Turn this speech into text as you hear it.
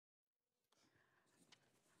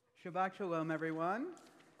Shabbat shalom, everyone.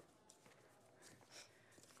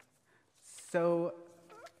 So,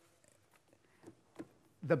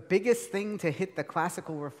 the biggest thing to hit the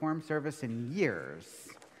classical reform service in years,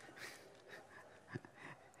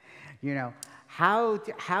 how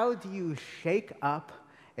do you shake up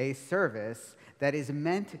a service that is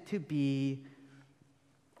meant to be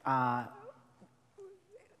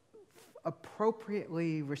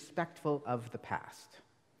appropriately respectful of the past,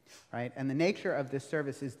 right? And the nature of this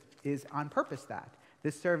service is on purpose that.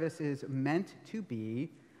 This service is meant to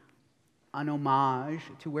be an homage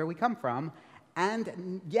to where we come from,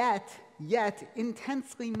 and yet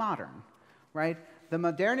intensely modern, right? The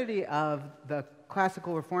modernity of the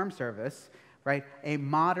classical reform service, right? A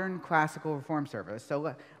modern classical reform service.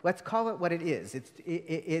 So let's call it what it is.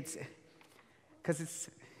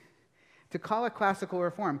 To call it classical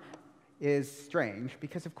reform is strange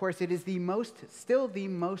because, of course, it is still the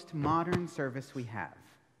most modern service we have.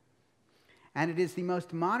 And it is the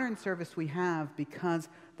most modern service we have because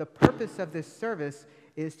the purpose of this service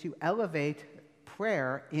is to elevate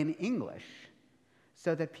prayer in English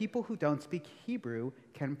so that people who don't speak Hebrew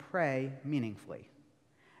can pray meaningfully.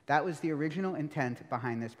 That was the original intent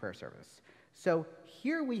behind this prayer service. So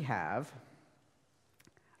here we have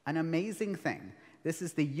an amazing thing. This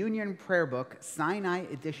is the Union Prayer Book, Sinai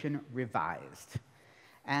Edition Revised.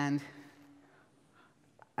 And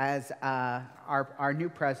as our new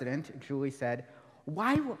president, Julie, said,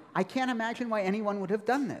 I can't imagine why anyone would have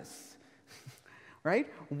done this, right?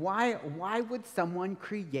 Why would someone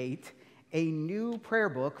create a new prayer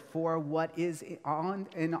book for what is,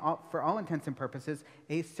 for all intents and purposes,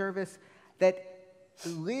 a service that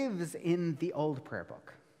lives in the old prayer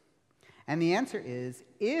book? And the answer is,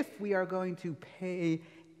 if we are going to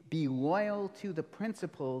be loyal to the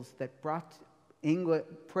principles that brought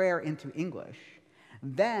prayer into English,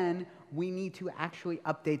 then we need to actually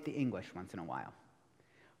update the English once in a while.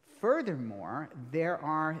 Furthermore, there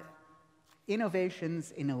are innovations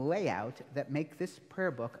in layout that make this prayer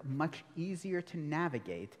book much easier to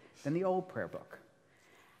navigate than the old prayer book.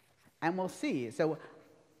 And we'll see.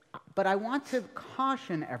 But I want to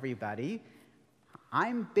caution everybody,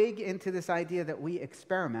 I'm big into this idea that we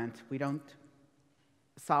experiment, we don't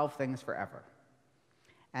solve things forever.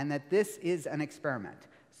 And that this is an experiment.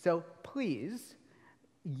 So please,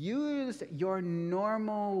 use your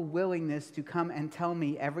normal willingness to come and tell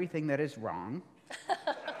me everything that is wrong,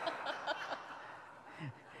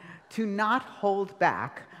 to not hold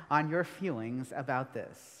back on your feelings about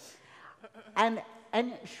this. And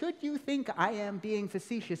should you think I am being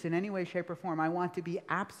facetious in any way, shape, or form, I want to be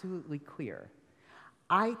absolutely clear.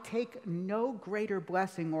 I take no greater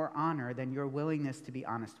blessing or honor than your willingness to be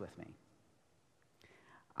honest with me.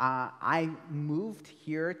 I moved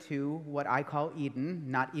here to what I call Eden,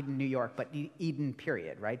 not Eden, New York, but Eden,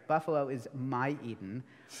 period, right? Buffalo is my Eden,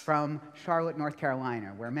 from Charlotte, North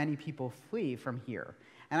Carolina, where many people flee from here.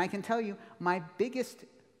 And I can tell you,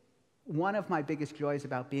 one of my biggest joys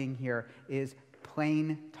about being here is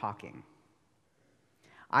plain talking.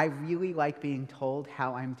 I really like being told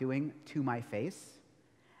how I'm doing to my face,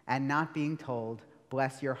 and not being told,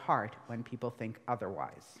 bless your heart, when people think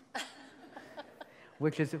otherwise.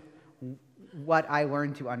 Which is what I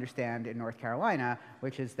learned to understand in North Carolina,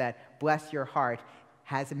 which is that bless your heart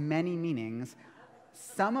has many meanings,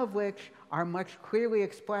 some of which are much clearly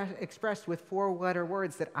expressed with four-letter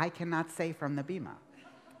words that I cannot say from the Bima.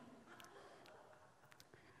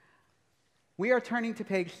 We are turning to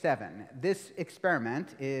page 7. This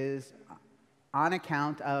experiment is on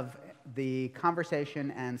account of the conversation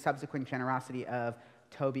and subsequent generosity of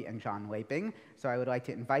Toby and John Laping. So I would like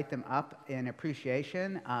to invite them up in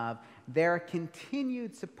appreciation of their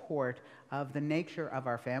continued support of the nature of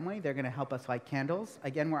our family. They're going to help us light candles.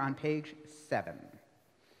 Again, we're on page 7.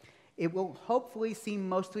 It will hopefully seem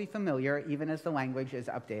mostly familiar, even as the language is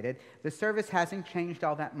updated. The service hasn't changed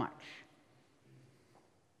all that much.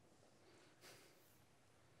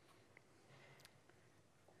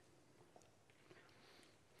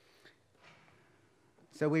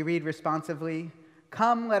 So we read responsively,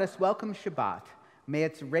 "Come, let us welcome Shabbat. May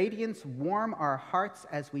its radiance warm our hearts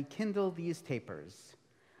as we kindle these tapers.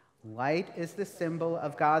 Light is the symbol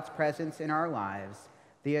of God's presence in our lives.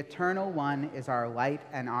 The Eternal One is our light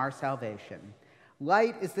and our salvation.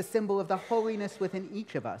 Light is the symbol of the holiness within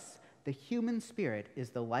each of us. The human spirit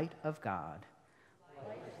is the light of God.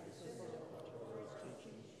 Light is the symbol of the Torah's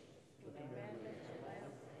teachings. The commandments are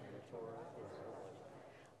lamp and the Torah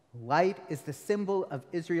is light. Light is the symbol of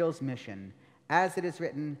Israel's mission. As it is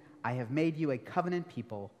written, I have made you a covenant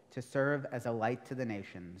people to serve as a light to the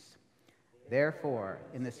nations. Therefore,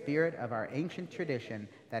 in the spirit of our ancient tradition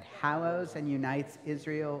that hallows and unites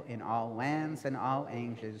Israel in all lands and all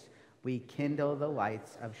ages, we kindle the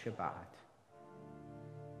lights of Shabbat.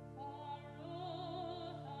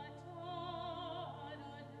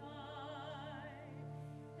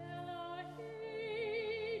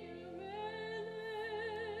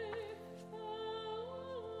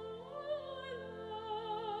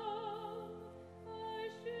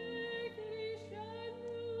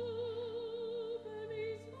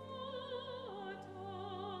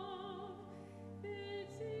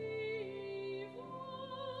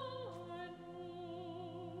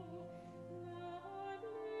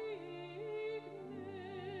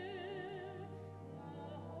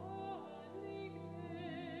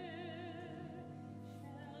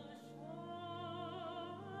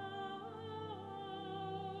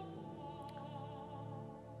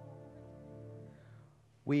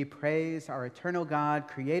 We praise our eternal God,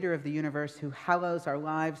 creator of the universe, who hallows our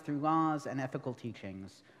lives through laws and ethical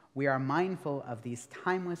teachings. We are mindful of these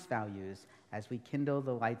timeless values as we kindle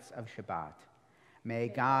the lights of Shabbat. May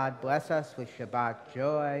God bless us with Shabbat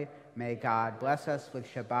joy. May God bless us with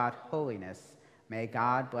Shabbat holiness. May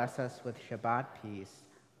God bless us with Shabbat peace.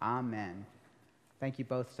 Amen. Thank you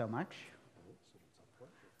both so much.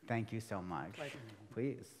 Thank you so much.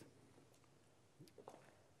 Please.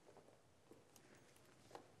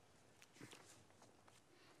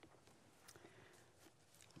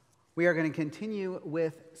 We are going to continue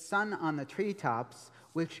with Sun on the Treetops,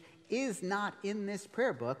 which is not in this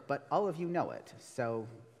prayer book, but all of you know it, so,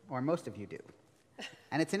 or most of you do.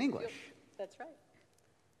 And it's in English. That's right.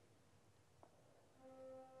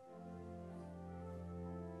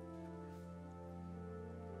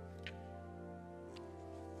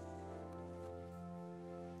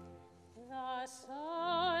 The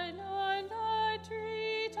sun on the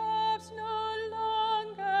treetops no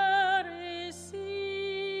longer is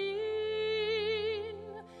seen.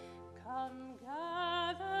 Come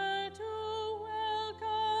gather to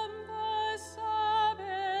welcome the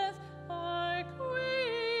Sabbath, our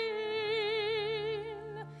Queen.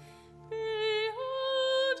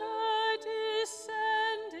 Behold her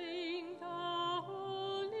descending, the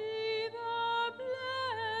holy, the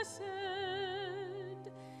blessed.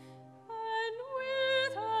 And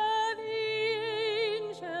with her the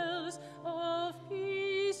angels of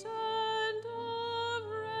peace and of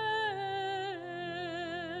rest.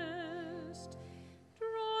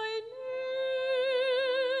 Draw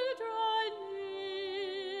near,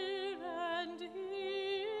 and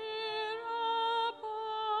hear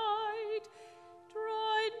abide.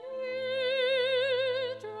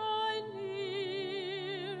 Draw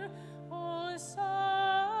near, O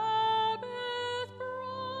Sabbath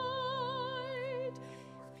bride.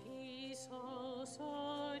 Peace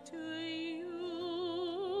also to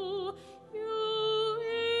you, you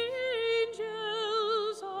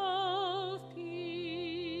angels of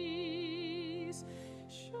peace.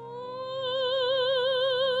 Shalom.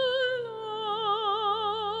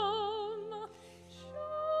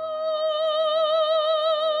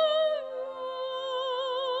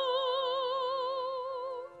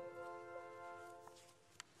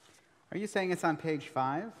 Are you saying it's on page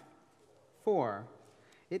 5? 4.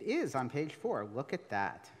 It is on page 4. Look at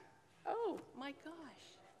that. Oh, my gosh.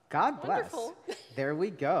 God bless. Wonderful. There we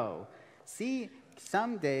go. See,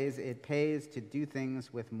 some days it pays to do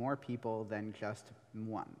things with more people than just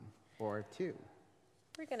one or two.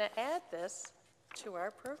 We're going to add this to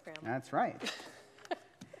our program. That's right.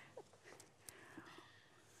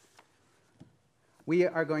 We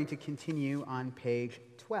are going to continue on page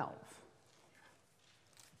 12.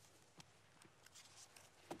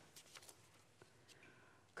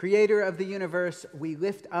 Creator of the universe, we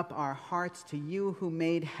lift up our hearts to you who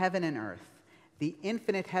made heaven and earth. The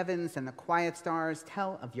infinite heavens and the quiet stars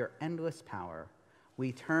tell of your endless power.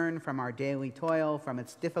 We turn from our daily toil, from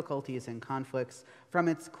its difficulties and conflicts, from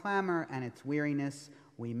its clamor and its weariness.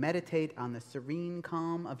 We meditate on the serene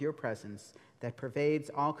calm of your presence that pervades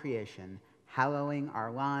all creation, hallowing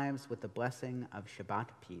our lives with the blessing of Shabbat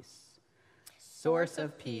peace. Source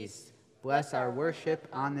of peace, bless our worship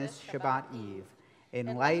on this Shabbat eve.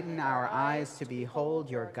 Enlighten our eyes to behold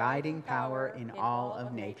your guiding power in all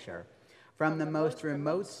of nature. From the most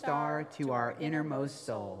remote star to our innermost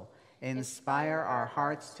soul, inspire our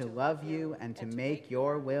hearts to love you and to make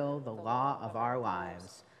your will the law of our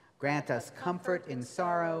lives. Grant us comfort in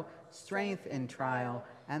sorrow, strength in trial,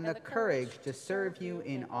 and the courage to serve you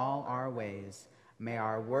in all our ways. May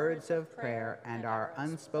our words of prayer and our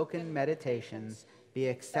unspoken meditations be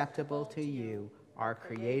acceptable to you, our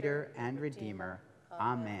Creator and Redeemer.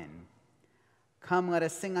 Amen. Come, let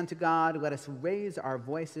us sing unto God. Let us raise our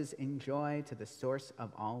voices in joy to the source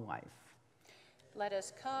of all life. Let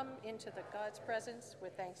us come into the God's presence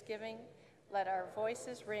with thanksgiving. Let our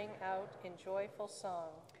voices ring out in joyful song.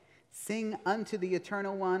 Sing unto the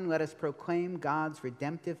Eternal One. Let us proclaim God's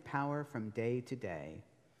redemptive power from day to day.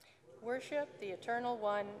 Worship the Eternal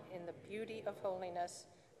One in the beauty of holiness.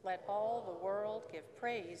 Let all the world give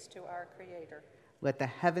praise to our Creator. Let the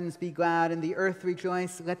heavens be glad and the earth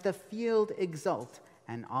rejoice. Let the field exult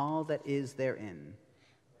and all that is therein.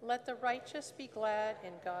 Let the righteous be glad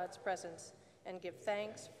in God's presence and give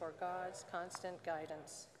thanks for God's constant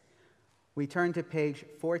guidance. We turn to page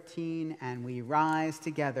 14 and we rise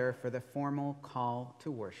together for the formal call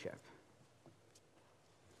to worship.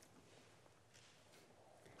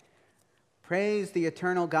 Praise the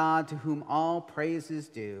eternal God to whom all praise is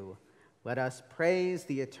due. Let us praise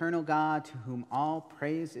the eternal God to whom all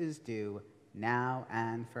praise is due, now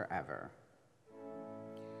and forever.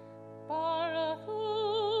 Baruch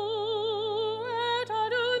hu et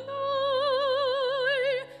Adonai,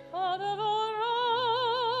 Hadavarach.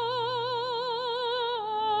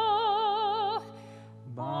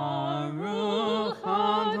 Baruch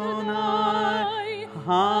Adonai,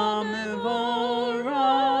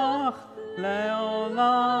 Hamevorach,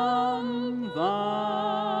 Leolam Vahed.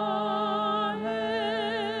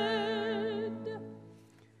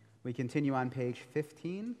 We continue on page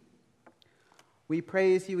 15. We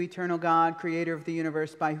praise you, eternal God, creator of the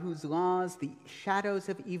universe, by whose laws the shadows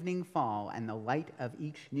of evening fall and the light of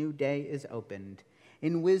each new day is opened.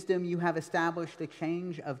 In wisdom you have established the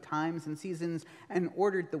change of times and seasons and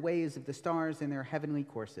ordered the ways of the stars in their heavenly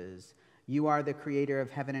courses. You are the creator of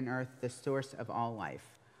heaven and earth, the source of all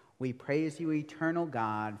life. We praise you, eternal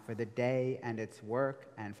God, for the day and its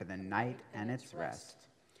work and for the night and its rest.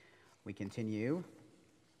 We continue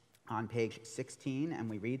on page 16 and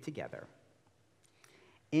we read together.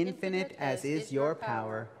 Infinite as is your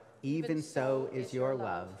power, even so is your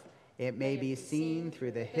love. It may be seen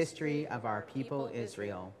through the history of our people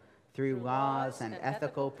Israel, through laws and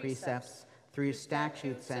ethical precepts, through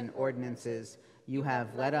statutes and ordinances. You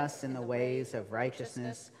have led us in the ways of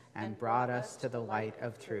righteousness and brought us to the light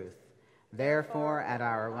of truth. Therefore, at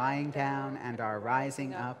our lying down and our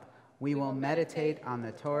rising up, we will meditate on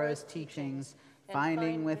the Torah's teachings,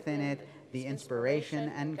 finding within it the inspiration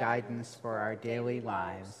and guidance for our daily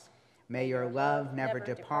lives. May your love never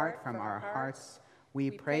depart from our hearts.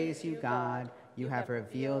 We praise you, God. You have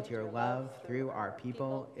revealed your love through our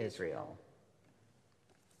people, Israel.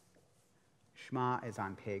 Shema is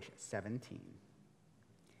on page 17.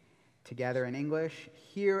 Together in English,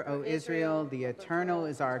 Hear, O Israel, the Eternal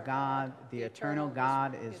is our God. The eternal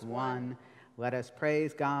God is one. Let us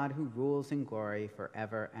praise God who rules in glory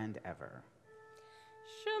forever and ever.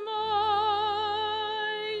 Shema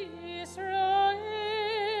Israel,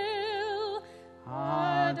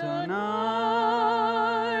 Adonai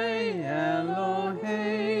Eloheinu,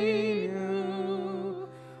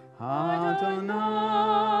 Adonai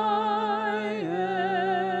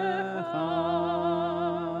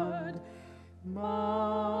Echad, Baruch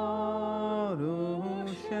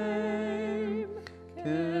Shem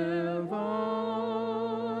Kevod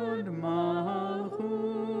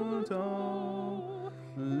Malchuto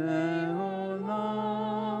Leolam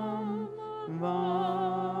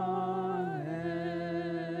Vahed.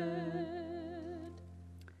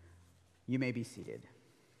 You may be seated.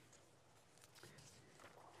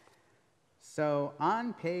 So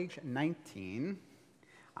on page 19,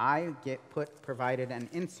 I provided an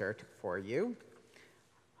insert for you.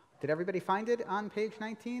 Did everybody find it on page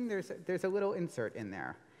 19? There's a little insert in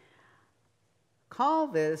there. Call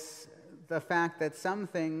this the fact that some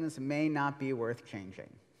things may not be worth changing.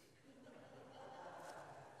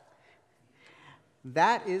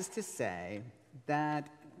 That is to say that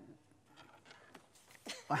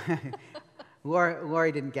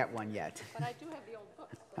Lori didn't get one yet. but I do have the old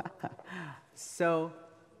book. So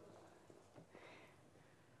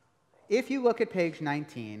if you look at page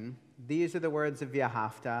 19, these are the words of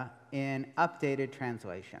V'ahavta in updated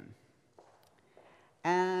translation.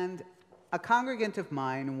 And a congregant of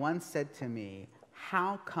mine once said to me,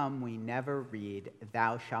 "How come we never read,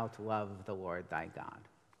 'Thou shalt love the Lord thy God'?"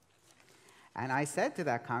 And I said to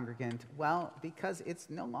that congregant, well, because it's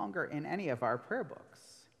no longer in any of our prayer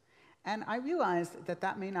books. And I realized that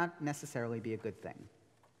that may not necessarily be a good thing.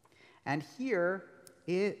 And here,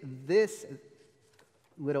 this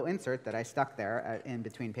little insert that I stuck there in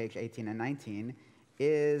between page 18 and 19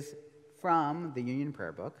 is from the Union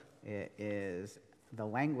Prayer Book. It is the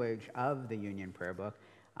language of the Union Prayer Book.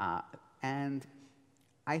 And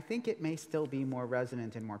I think it may still be more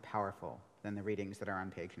resonant and more powerful than the readings that are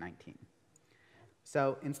on page 19.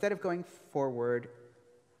 So instead of going forward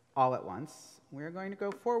all at once, we're going to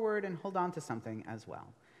go forward and hold on to something as well.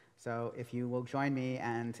 So if you will join me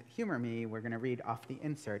and humor me, we're going to read off the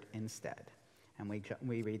insert instead. And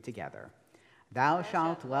we read together. Thou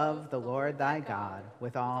shalt love the Lord thy God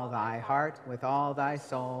with all thy heart, with all thy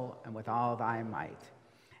soul, and with all thy might.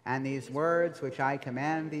 And these words which I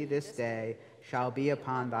command thee this day shall be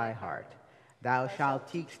upon thy heart. Thou shalt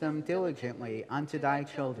teach them diligently unto thy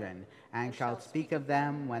children, and shalt speak of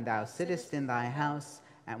them when thou sittest in thy house,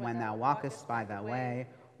 and when thou walkest by thy way,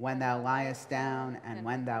 when thou liest down, and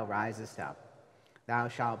when thou risest up. Thou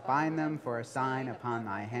shalt bind them for a sign upon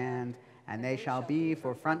thy hand, and they shall be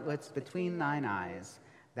for frontlets between thine eyes.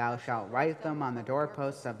 Thou shalt write them on the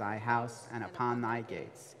doorposts of thy house and upon thy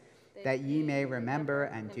gates, that ye may remember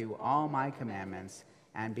and do all my commandments,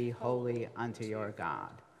 and be holy unto your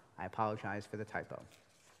God. I apologize for the typo.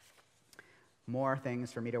 More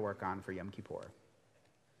things for me to work on for Yom Kippur.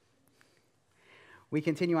 We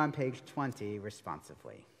continue on page 20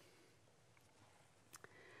 responsively.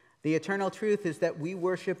 The eternal truth is that we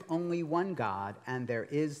worship only one God, and there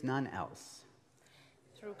is none else.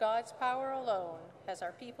 Through God's power alone has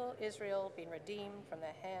our people Israel been redeemed from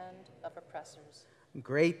the hand of oppressors.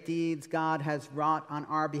 Great deeds God has wrought on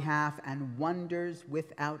our behalf, and wonders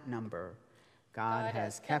without number. God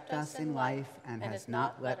has kept us in life and has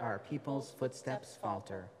not let our people's footsteps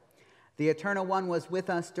falter. The Eternal One was with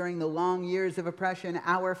us during the long years of oppression.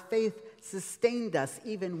 Our faith sustained us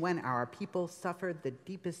even when our people suffered the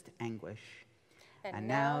deepest anguish. And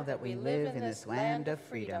now that we live in this land of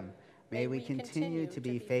freedom, may we continue to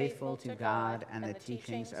be faithful to God and the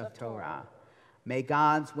teachings of Torah. May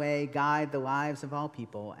God's way guide the lives of all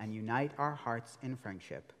people and unite our hearts in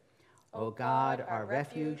friendship. O God, our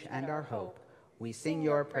refuge and our hope, we sing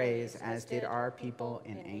your praise as did our people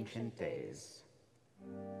in ancient days.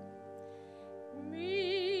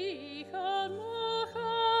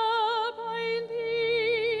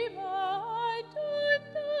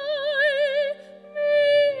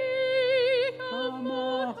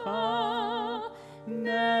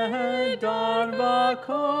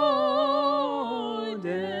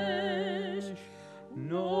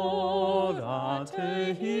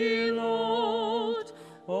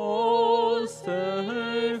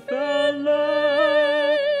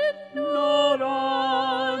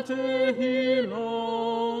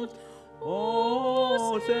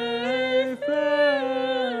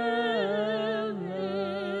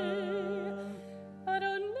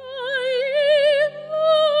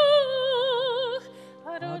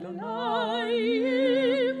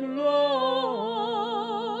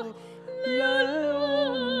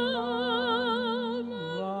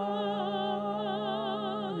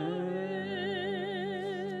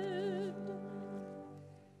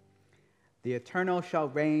 The Eternal shall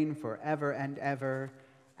reign forever and ever,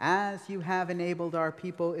 as you have enabled our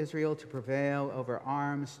people Israel to prevail over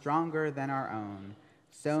arms stronger than our own.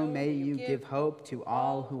 So may you give hope to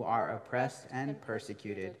all who are oppressed and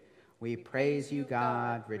persecuted. We praise you,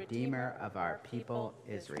 God, Redeemer of our people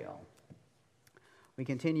Israel. We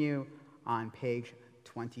continue on page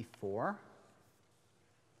 24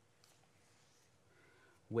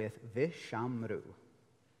 with Vishamru.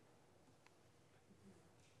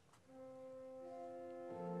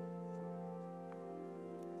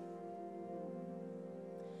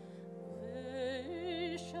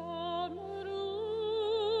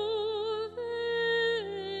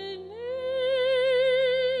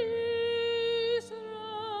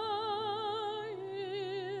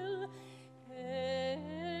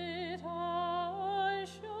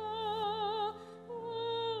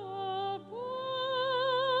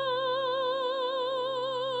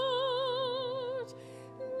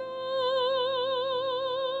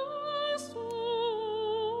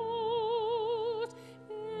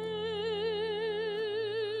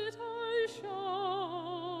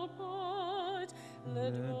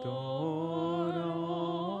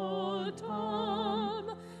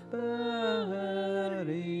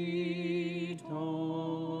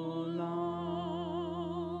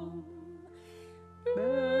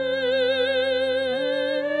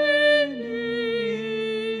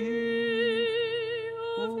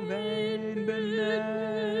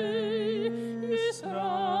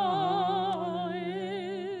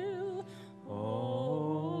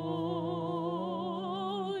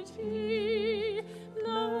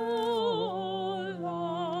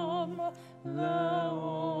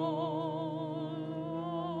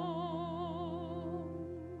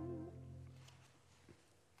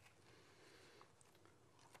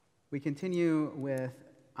 We continue with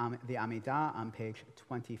the Amidah on page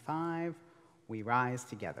 25. We rise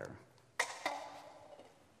together.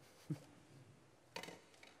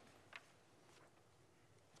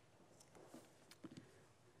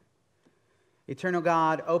 Eternal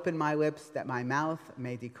God, open my lips that my mouth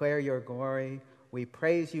may declare your glory. We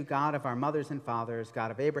praise you, God of our mothers and fathers, God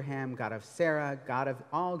of Abraham, God of Sarah, God of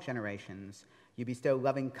all generations. You bestow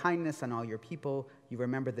loving kindness on all your people. You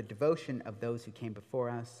remember the devotion of those who came before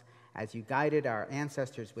us. As you guided our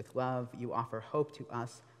ancestors with love, you offer hope to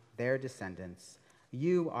us, their descendants.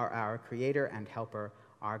 You are our creator and helper,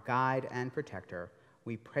 our guide and protector.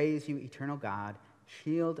 We praise you, eternal God,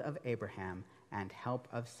 shield of Abraham and help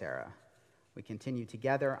of Sarah. We continue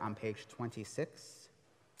together on page 26.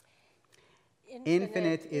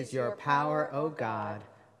 Infinite is your power, O God.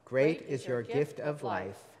 Great is your gift of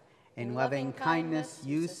life. In loving kindness,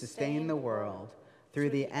 you sustain the world. Through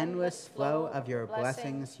the endless flow of your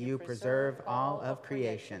blessings, you preserve all of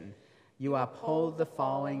creation. You uphold the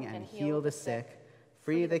falling and heal the sick,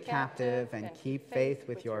 free the captive, and keep faith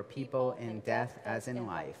with your people in death as in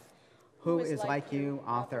life. Who is like you,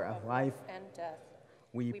 author of life and death?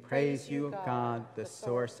 We praise you, God, the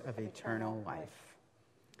source of eternal life.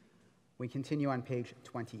 We continue on page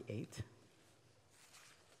 28.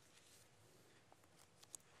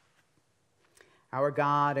 Our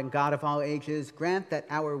God and God of all ages, grant that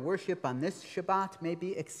our worship on this Shabbat may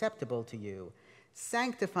be acceptable to you.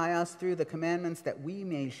 Sanctify us through the commandments that we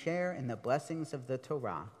may share in the blessings of the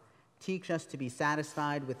Torah. Teach us to be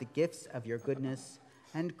satisfied with the gifts of your goodness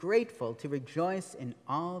and grateful to rejoice in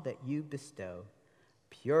all that you bestow.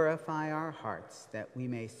 Purify our hearts that we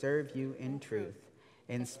may serve you in truth.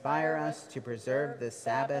 Inspire us to preserve the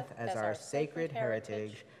Sabbath as our sacred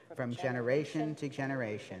heritage from generation to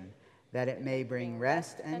generation, that it may bring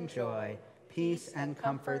rest and joy, peace and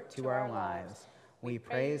comfort to our lives. We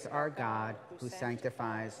praise our God who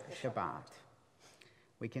sanctifies Shabbat.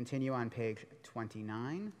 We continue on page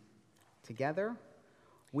 29 together.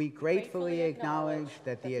 We gratefully acknowledge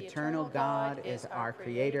that the eternal God is our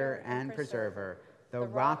creator and preserver, the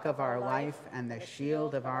rock of our life and the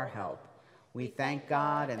shield of our help. We thank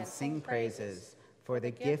God and sing praises for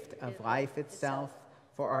the gift of life itself,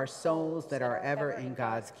 for our souls that are ever in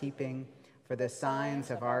God's keeping, for the signs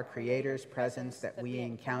of our Creator's presence that we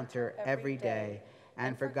encounter every day,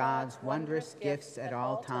 and for God's wondrous gifts at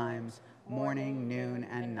all times, morning, noon,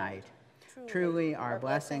 and night. Truly, our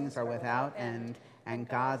blessings are without end, and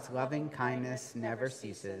God's loving kindness never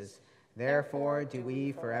ceases. Therefore, do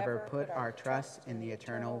we forever put our trust in the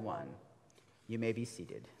Eternal One. You may be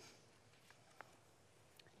seated.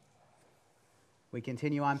 We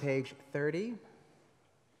continue on page 30.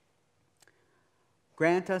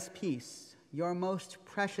 Grant us peace, your most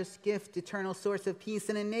precious gift, eternal source of peace,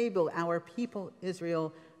 and enable our people,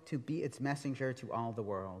 Israel, to be its messenger to all the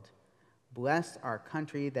world. Bless our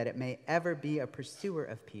country that it may ever be a pursuer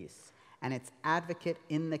of peace and its advocate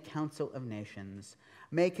in the Council of Nations.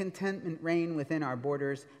 May contentment reign within our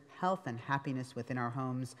borders, health and happiness within our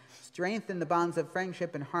homes. Strengthen the bonds of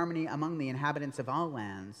friendship and harmony among the inhabitants of all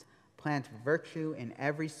lands. Plant virtue in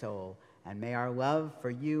every soul, and may our love for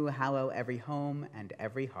you hallow every home and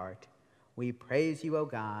every heart. We praise you, O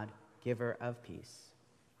God, giver of peace.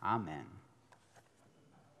 Amen.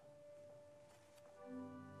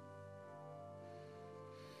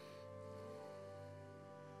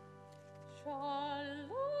 Shalom.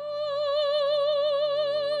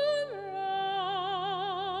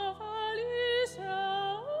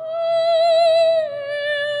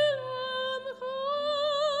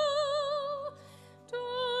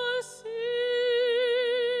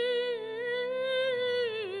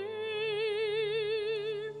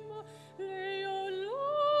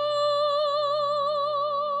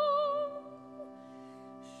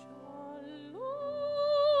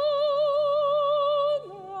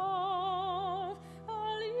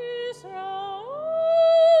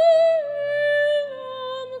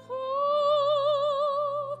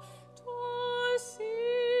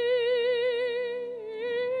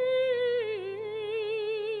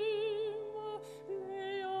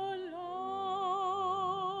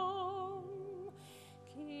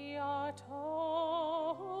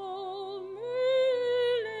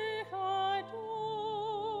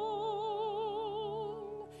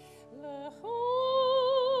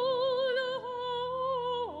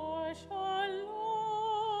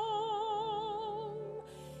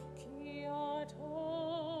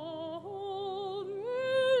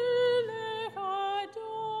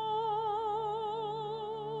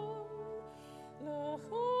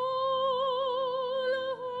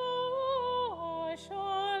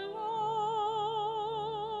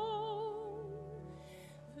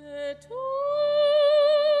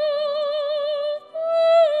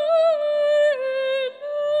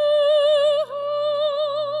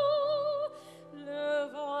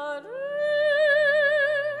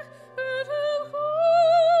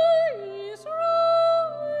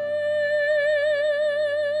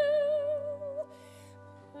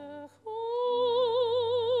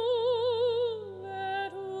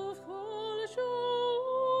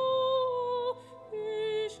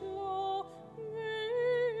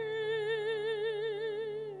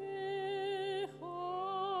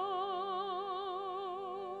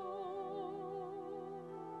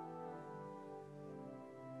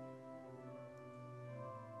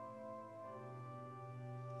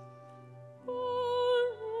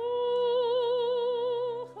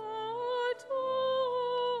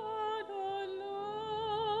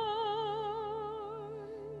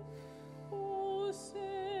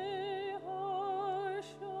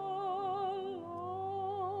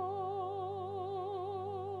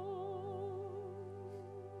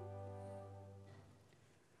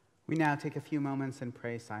 We now take a few moments and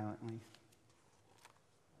pray silently.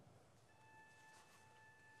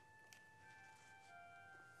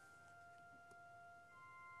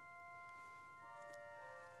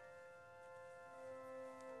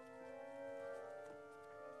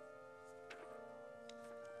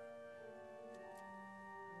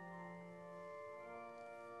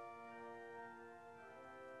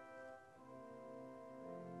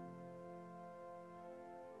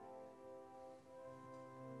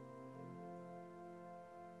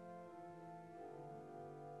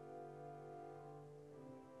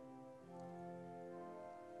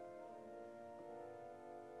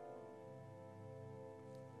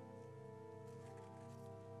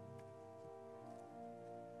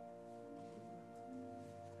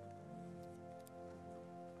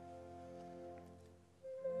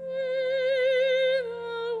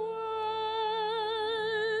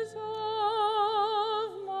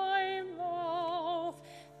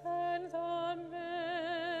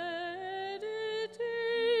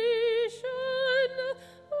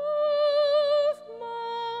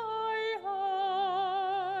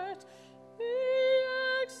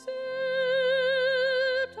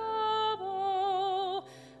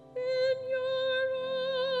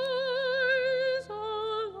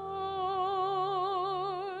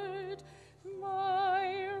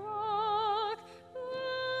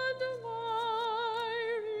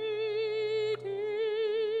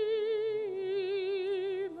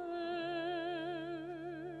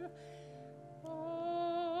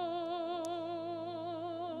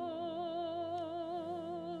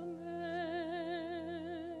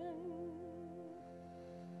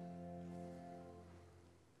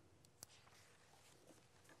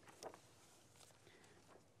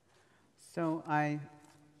 So I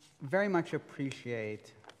very much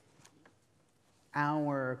appreciate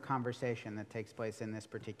our conversation that takes place in this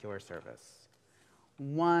particular service.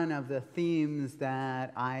 One of the themes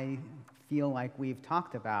that I feel like we've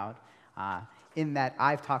talked about, in that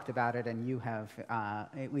I've talked about it and you have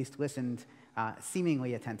at least listened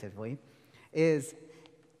seemingly attentively, is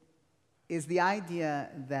the idea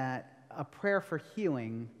that a prayer for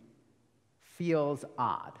healing feels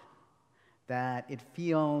odd, that it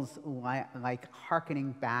feels like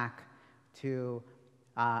hearkening back to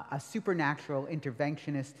a supernatural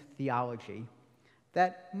interventionist theology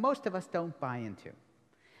that most of us don't buy into.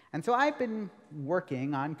 And so I've been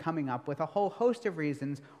working on coming up with a whole host of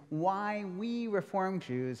reasons why we Reformed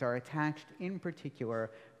Jews are attached in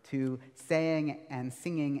particular to saying and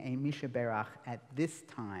singing a Misha Berach at this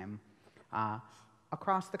time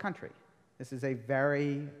across the country. This is a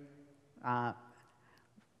very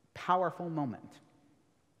powerful moment.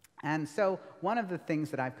 And so one of the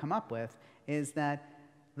things that I've come up with is that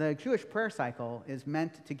the Jewish prayer cycle is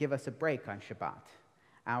meant to give us a break on Shabbat.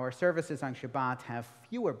 Our services on Shabbat have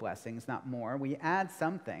fewer blessings, not more. We add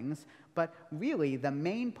some things, but really the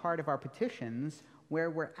main part of our petitions where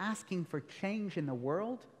we're asking for change in the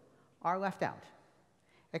world are left out,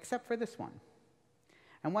 except for this one.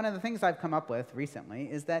 And one of the things I've come up with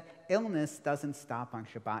recently is that illness doesn't stop on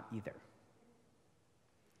Shabbat either.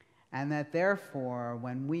 And that therefore,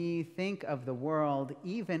 when we think of the world,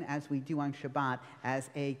 even as we do on Shabbat, as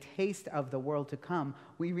a taste of the world to come,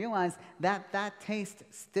 we realize that that taste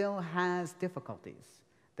still has difficulties,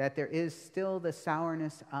 that there is still the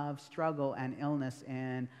sourness of struggle and illness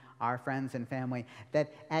in our friends and family,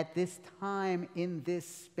 that at this time, in this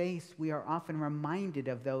space, we are often reminded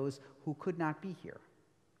of those who could not be here.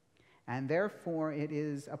 And therefore, it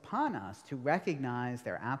is upon us to recognize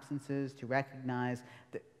their absences, to recognize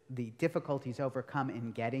the difficulties overcome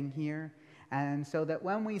in getting here, and so that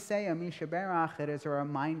when we say a Misha Berach, it is a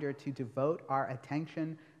reminder to devote our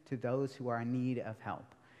attention to those who are in need of help.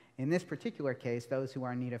 In this particular case, those who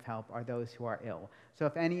are in need of help are those who are ill. So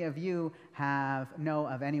if any of you know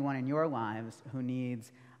of anyone in your lives who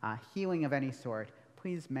needs healing of any sort,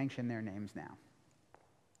 please mention their names now.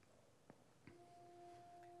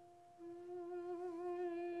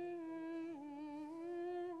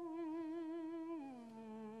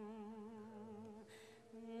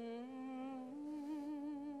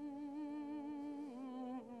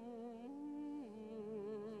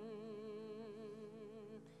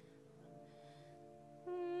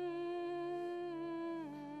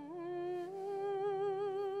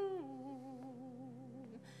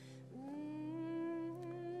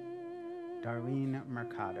 Darlene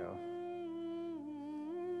Mercado.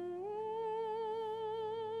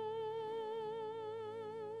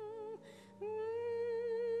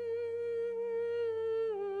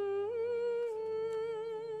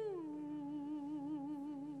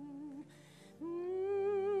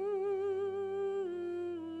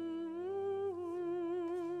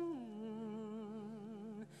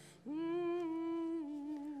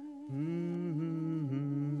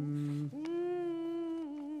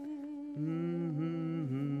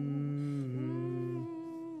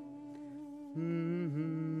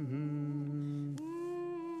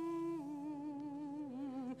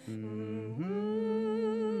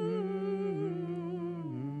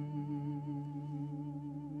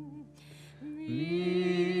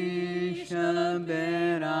 Mi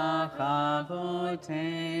sheberach avoteinu,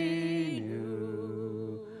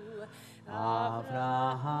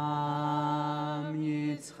 Avraham,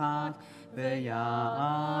 Yitzchak,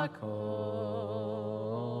 veYaakov.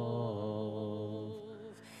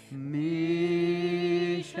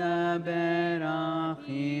 Mi sheberach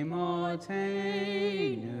imoteinu,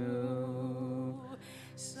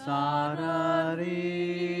 Sarah,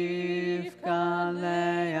 Rivka,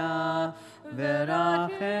 Leah,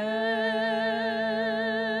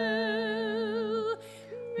 veRachel.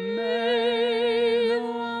 May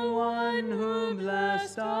the one who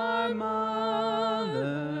blessed our mothers,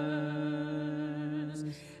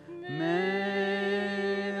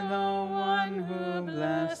 may the one who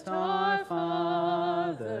blessed our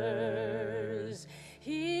fathers,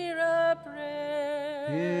 Hear a prayer.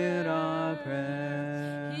 hear our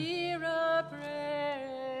prayer, Hear a prayer.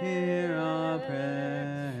 hear our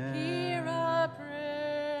prayer, Hear a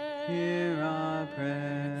prayer. hear our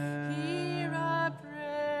prayer, Hear a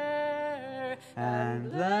prayer.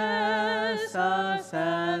 and bless us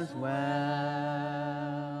as well.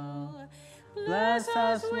 Bless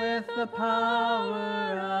us with the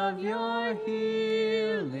power of your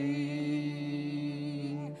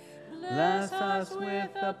healing. Bless us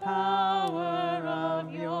with the power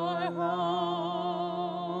of your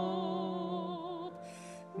love.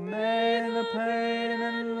 May the pain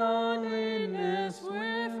and loneliness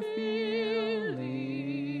we're feeling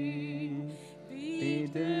be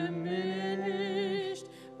diminished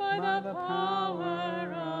by the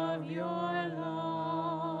power of your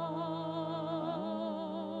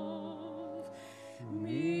love.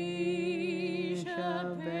 Mi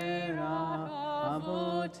sheberach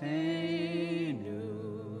avoteinu,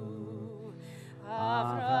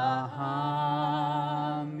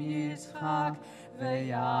 Avraham, Yitzchak,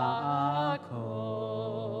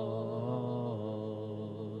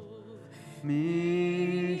 veYaakov.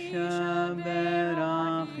 Mi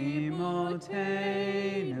sheberach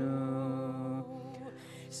imoteinu,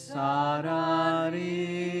 Sarah,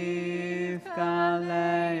 Rivka,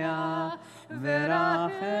 Leah,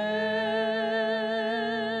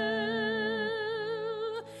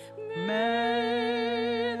 veRachel.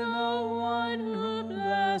 May the one who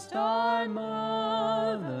blessed our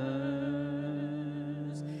mothers,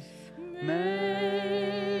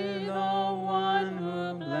 may the one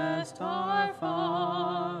who blessed our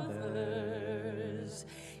fathers,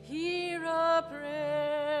 Hear a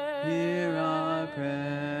prayer. hear our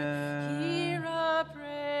prayer, Hear a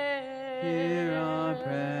prayer. hear our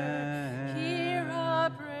prayer, Hear a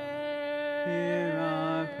prayer. hear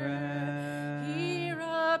our prayer, Hear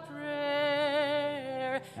a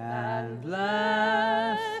prayer. and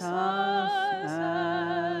bless us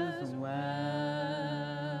as well.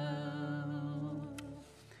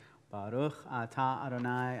 Baruch atah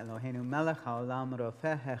Adonai Eloheinu melech haolam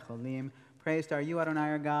rofeh hacholim. Praised are you, Adonai,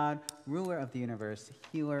 our God, ruler of the universe,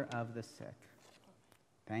 healer of the sick.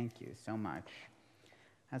 Thank you so much.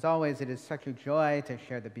 As always, it is such a joy to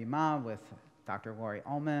share the Bima with Dr. Lori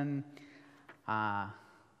Ullman.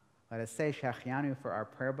 Let us say Shechianu for our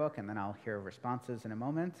prayer book, and then I'll hear responses in a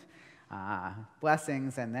moment.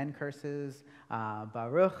 Blessings and then curses.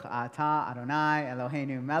 Baruch atah Adonai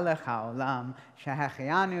Eloheinu melech haolam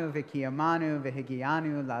shehechianu v'kiyamanu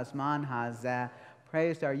v'higianu lazman hazeh.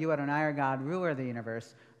 Praised are you, Adonai, our God, ruler of the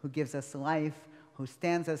universe, who gives us life, who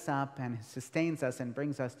stands us up and sustains us and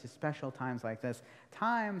brings us to special times like this,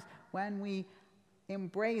 times when we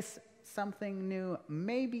embrace something new,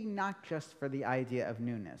 maybe not just for the idea of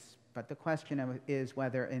newness, but the question is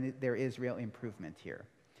whether there is real improvement here.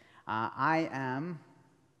 I am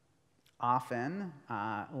often,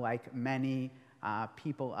 like many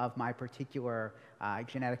people of my particular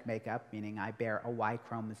genetic makeup, meaning I bear a Y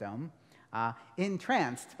chromosome,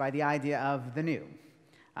 entranced by the idea of the new.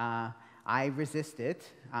 I resist it.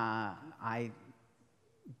 I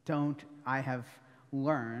have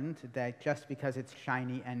learned that just because it's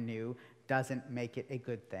shiny and new doesn't make it a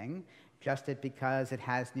good thing. Just because it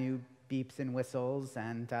has new beeps and whistles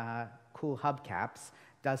and cool hubcaps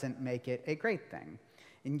doesn't make it a great thing.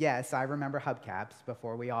 And yes, I remember hubcaps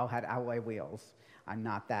before we all had alloy wheels. I'm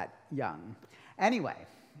not that young. Anyway,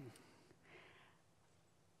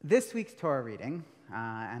 this week's Torah reading,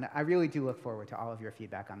 and I really do look forward to all of your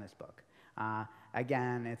feedback on this book.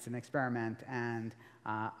 Again, it's an experiment, and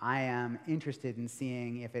I am interested in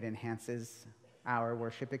seeing if it enhances our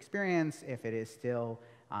worship experience, if it is still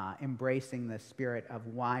embracing the spirit of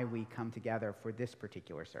why we come together for this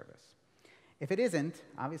particular service. If it isn't,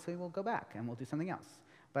 obviously we'll go back and we'll do something else.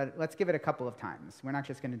 But let's give it a couple of times. We're not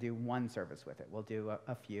just going to do one service with it. We'll do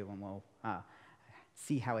a few, and we'll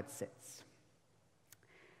see how it sits.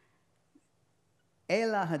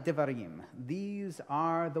 Ela hadivarim. These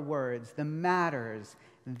are the words, the matters,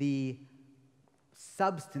 the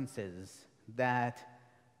substances that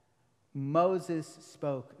Moses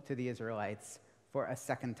spoke to the Israelites for a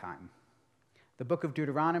second time. The book of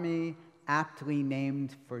Deuteronomy, aptly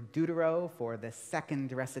named for Deutero, for the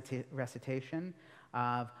second recitation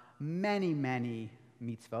of many, many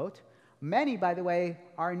mitzvot. Many, by the way,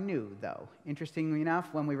 are new, though. Interestingly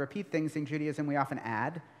enough, when we repeat things in Judaism, we often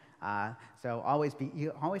add. So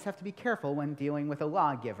you always have to be careful when dealing with a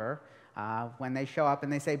lawgiver. When they show up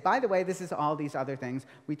and they say, by the way, this is all these other things.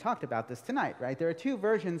 We talked about this tonight, right? There are two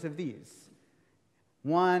versions of these.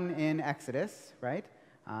 One in Exodus, right?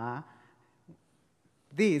 I'm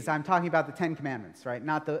talking about the Ten Commandments, right?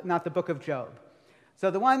 Not the book of Job.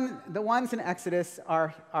 So the ones in Exodus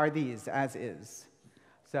are these, as is.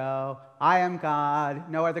 So, I am God,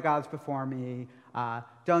 no other gods before me.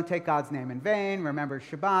 Don't take God's name in vain. Remember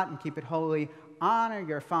Shabbat and keep it holy. Honor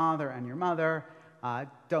your father and your mother.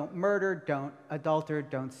 Don't murder, don't adulter,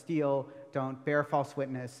 don't steal, don't bear false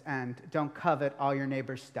witness, and don't covet all your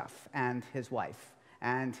neighbor's stuff, and his wife,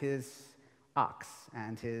 and his ox,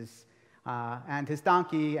 and his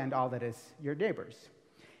donkey, and all that is your neighbor's.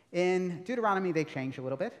 In Deuteronomy, they change a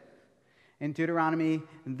little bit. In Deuteronomy,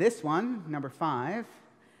 this one, number 5,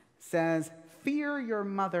 says, fear your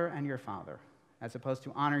mother and your father, as opposed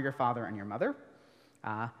to honor your father and your mother.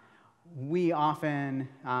 We often,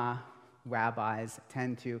 rabbis,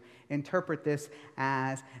 tend to interpret this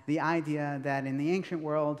as the idea that in the ancient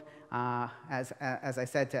world, as I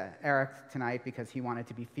said to Eric tonight, because he wanted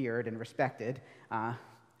to be feared and respected,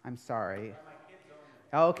 I'm sorry.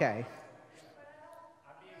 Okay.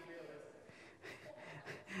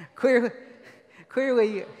 Clearly,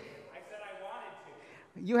 I said I wanted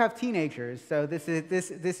to. You have teenagers, so this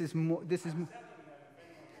is more.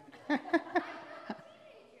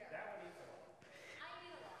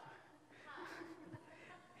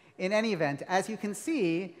 In any event, as you can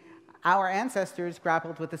see, our ancestors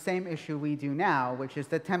grappled with the same issue we do now, which is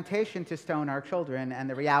the temptation to stone our children and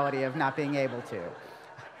the reality of not being able to.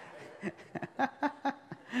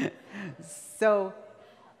 So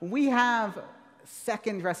we have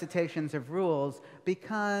second recitations of rules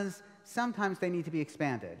because sometimes they need to be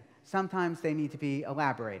expanded. Sometimes they need to be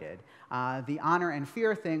elaborated. The honor and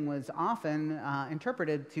fear thing was often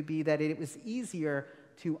interpreted to be that it was easier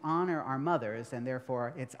to honor our mothers, and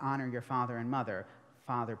therefore it's honor your father and mother,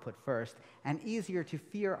 father put first, and easier to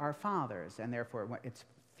fear our fathers, and therefore it's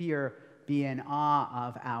fear, be in awe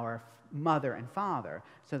of our mother and father,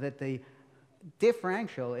 so that the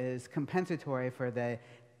differential is compensatory for the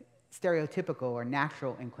stereotypical or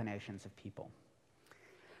natural inclinations of people.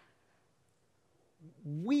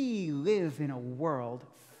 We live in a world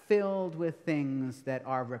filled with things that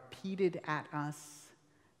are repeated at us,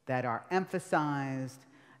 that are emphasized,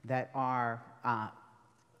 that are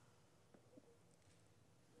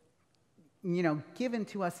given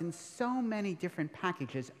to us in so many different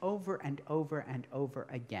packages over and over and over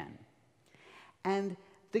again. And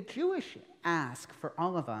the Jewish ask for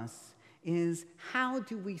all of us is, how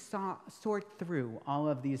do we sort through all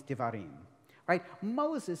of these divarim? Right?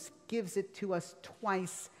 Moses gives it to us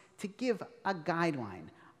twice to give a guideline,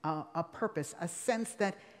 a purpose, a sense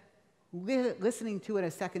that listening to it a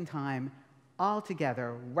second time, all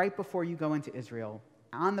together, right before you go into Israel,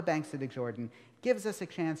 on the banks of the Jordan, gives us a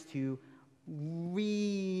chance to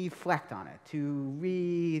reflect on it, to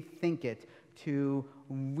rethink it, to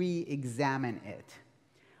re-examine it.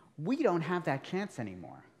 We don't have that chance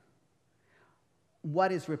anymore.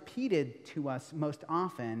 What is repeated to us most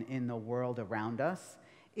often in the world around us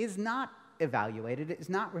is not evaluated, it is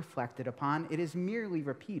not reflected upon, it is merely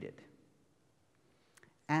repeated.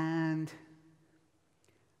 And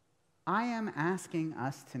I am asking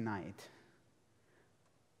us tonight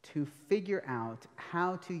to figure out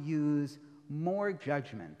how to use more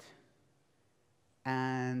judgment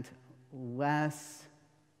and less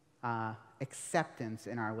acceptance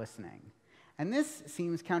in our listening. And this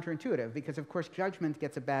seems counterintuitive because, of course, judgment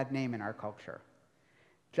gets a bad name in our culture.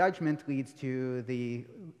 Judgment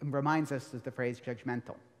reminds us of the phrase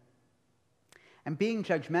judgmental. And being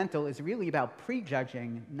judgmental is really about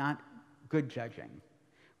prejudging, not good judging,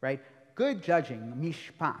 right? Good judging,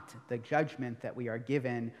 mishpat, the judgment that we are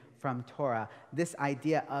given from Torah, this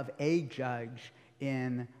idea of a judge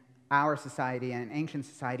in our society and ancient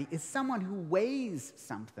society is someone who weighs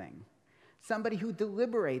something, somebody who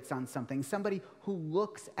deliberates on something, somebody who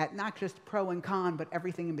looks at not just pro and con, but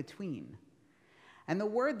everything in between. And the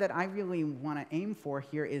word that I really want to aim for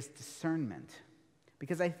here is discernment,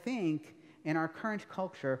 because I think in our current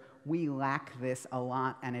culture, we lack this a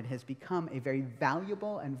lot, and it has become a very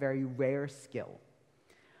valuable and very rare skill.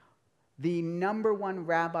 The number one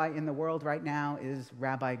rabbi in the world right now is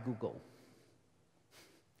Rabbi Google.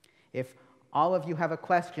 If all of you have a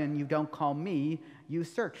question, you don't call me, you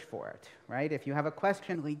search for it, right? If you have a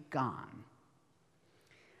question, it's gone.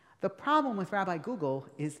 The problem with Rabbi Google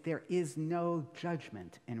is there is no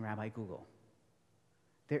judgment in Rabbi Google.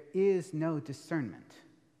 There is no discernment.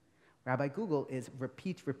 Rabbi Google is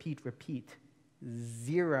repeat, repeat, repeat,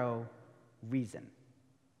 zero reason,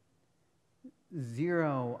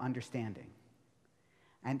 zero understanding.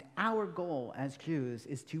 And our goal as Jews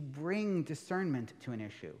is to bring discernment to an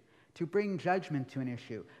issue, to bring judgment to an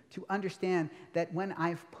issue, to understand that when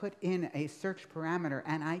I've put in a search parameter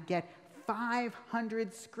and I get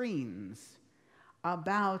 500 screens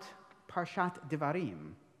about Parshat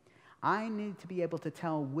Devarim, I need to be able to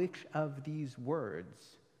tell which of these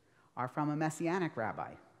words are from a Messianic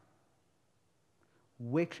rabbi,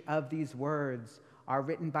 which of these words are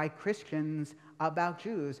written by Christians about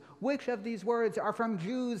Jews, which of these words are from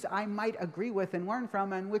Jews I might agree with and learn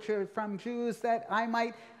from, and which are from Jews that I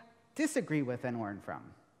might disagree with and learn from,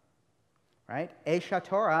 right? Esha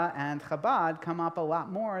Torah and Chabad come up a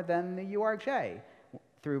lot more than the URJ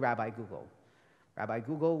through Rabbi Google. Rabbi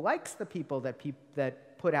Google likes the people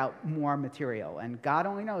that put out more material, and God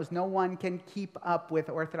only knows no one can keep up with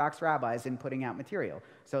Orthodox rabbis in putting out material.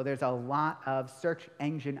 So there's a lot of search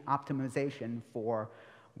engine optimization for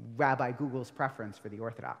Rabbi Google's preference for the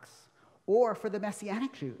Orthodox. Or for the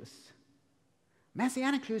Messianic Jews.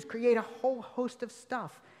 Messianic Jews create a whole host of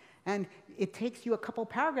stuff, and it takes you a couple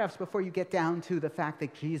paragraphs before you get down to the fact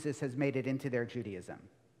that Jesus has made it into their Judaism,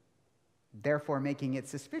 therefore making it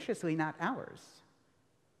suspiciously not ours.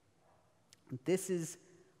 This is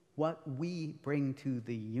what we bring to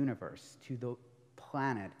the universe, to the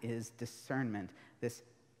planet, is discernment, this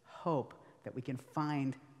hope that we can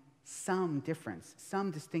find some difference,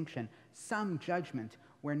 some distinction, some judgment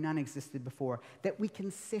where none existed before, that we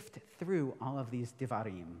can sift through all of these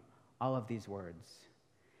divarim, all of these words.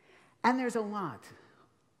 And there's a lot.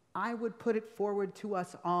 I would put it forward to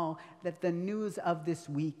us all that the news of this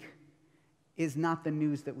week is not the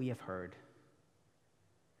news that we have heard.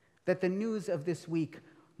 That the news of this week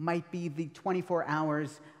might be the 24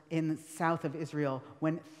 hours in the south of Israel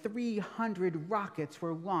when 300 rockets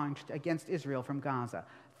were launched against Israel from Gaza.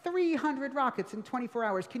 300 rockets in 24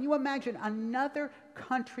 hours. Can you imagine another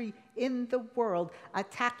country in the world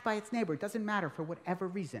attacked by its neighbor? It doesn't matter for whatever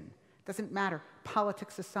reason. It doesn't matter,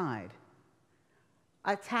 politics aside.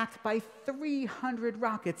 Attacked by 300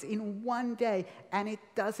 rockets in one day, and it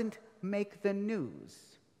doesn't make the news.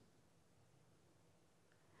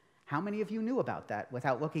 How many of you knew about that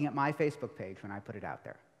without looking at my Facebook page when I put it out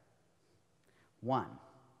there? One.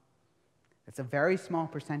 That's a very small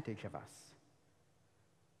percentage of us.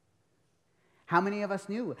 How many of us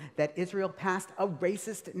knew that Israel passed a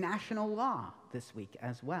racist national law this week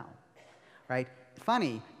as well? Right?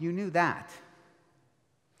 Funny, you knew that.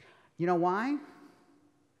 You know why?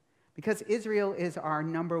 Because Israel is our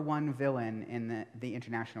number one villain in the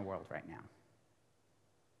international world right now.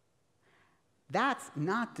 That's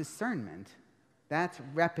not discernment. That's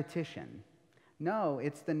repetition. No,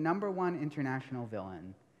 it's the number one international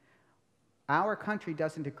villain. Our country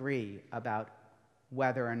doesn't agree about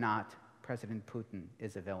whether or not President Putin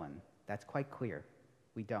is a villain. That's quite clear.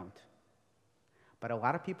 We don't. But a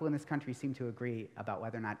lot of people in this country seem to agree about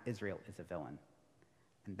whether or not Israel is a villain.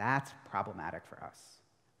 And that's problematic for us.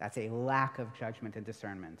 That's a lack of judgment and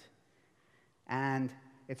discernment. And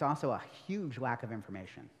it's also a huge lack of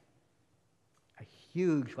information. A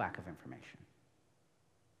huge lack of information.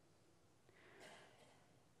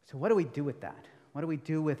 So what do we do with that? What do we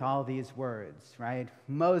do with all these words, right?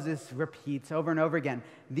 Moses repeats over and over again,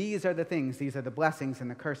 these are the things, these are the blessings and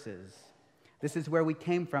the curses. This is where we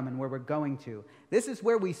came from and where we're going to. This is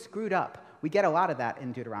where we screwed up. We get a lot of that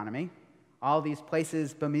in Deuteronomy. All these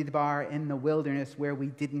places, Bamidbar, in the wilderness, where we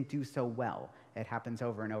didn't do so well. It happens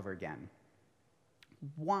over and over again.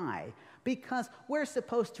 Why? Because we're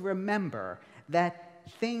supposed to remember that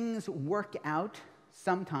things work out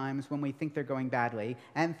sometimes when we think they're going badly,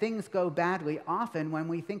 and things go badly often when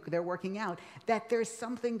we think they're working out, that there's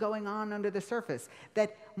something going on under the surface,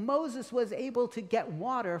 that Moses was able to get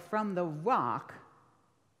water from the rock,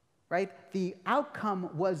 right? The outcome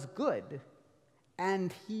was good,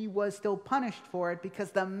 and he was still punished for it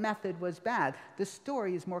because the method was bad. The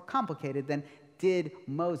story is more complicated than did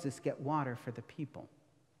Moses get water for the people.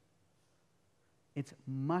 It's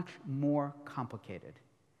much more complicated.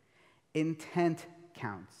 Intent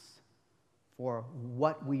counts for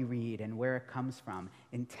what we read and where it comes from.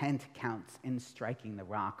 Intent counts in striking the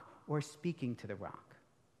rock or speaking to the rock.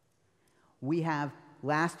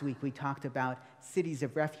 Last week we talked about cities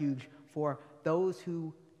of refuge for those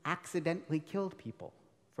who accidentally killed people,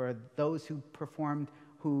 for those who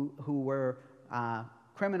were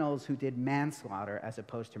criminals who did manslaughter as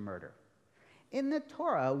opposed to murder. In the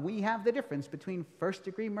Torah, we have the difference between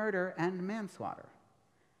first-degree murder and manslaughter.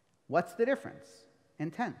 What's the difference?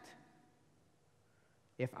 Intent.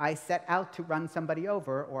 If I set out to run somebody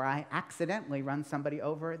over, or I accidentally run somebody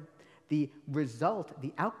over, the result,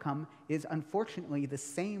 the outcome, is unfortunately the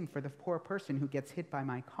same for the poor person who gets hit by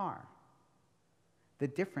my car. The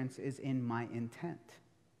difference is in my intent.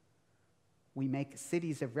 We make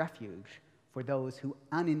cities of refuge for those who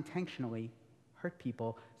unintentionally hurt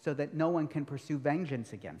people so that no one can pursue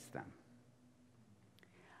vengeance against them.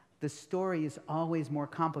 The story is always more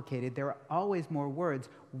complicated. There are always more words.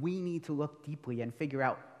 We need to look deeply and figure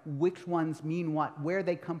out which ones mean what, where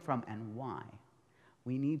they come from, and why.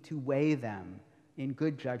 We need to weigh them in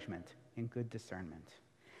good judgment, in good discernment.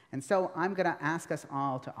 And so I'm going to ask us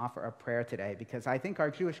all to offer a prayer today, because I think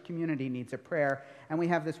our Jewish community needs a prayer, and we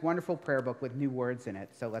have this wonderful prayer book with new words in it,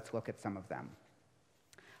 so let's look at some of them.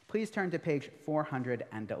 Please turn to page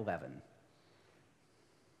 411.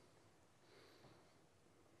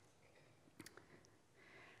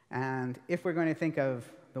 And if we're going to think of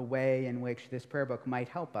the way in which this prayer book might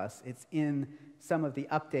help us, it's in some of the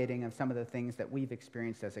updating of some of the things that we've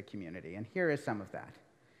experienced as a community. And here is some of that.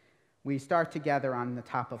 We start together on the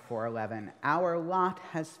top of 411. Our lot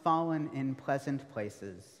has fallen in pleasant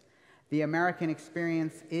places. The American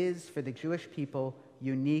experience is, for the Jewish people,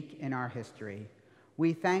 unique in our history.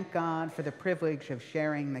 We thank God for the privilege of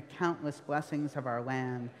sharing the countless blessings of our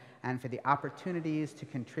land and for the opportunities to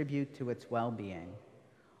contribute to its well-being.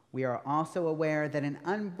 We are also aware that an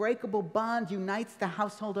unbreakable bond unites the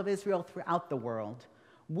household of Israel throughout the world.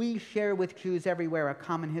 We share with Jews everywhere a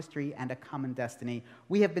common history and a common destiny.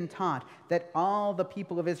 We have been taught that all the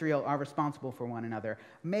people of Israel are responsible for one another.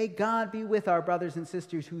 May God be with our brothers and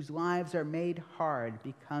sisters whose lives are made hard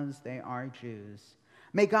because they are Jews.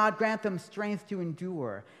 May God grant them strength to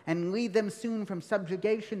endure and lead them soon from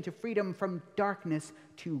subjugation to freedom, from darkness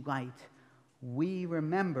to light. We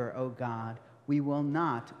remember, O God, we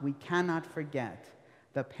cannot forget.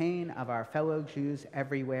 The pain of our fellow Jews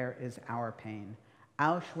everywhere is our pain.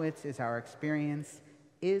 Auschwitz is our experience.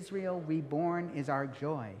 Israel reborn is our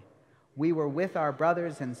joy. We were with our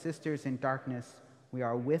brothers and sisters in darkness. We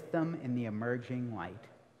are with them in the emerging light.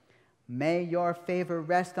 May your favor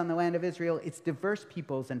rest on the land of Israel, its diverse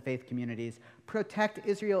peoples and faith communities. Protect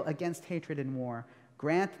Israel against hatred and war.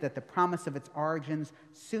 Grant that the promise of its origins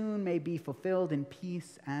soon may be fulfilled in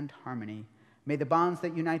peace and harmony. May the bonds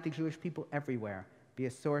that unite the Jewish people everywhere be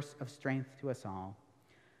a source of strength to us all.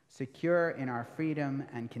 Secure in our freedom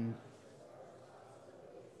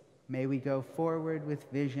may we go forward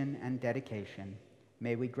with vision and dedication.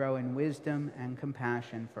 May we grow in wisdom and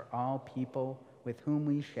compassion for all people with whom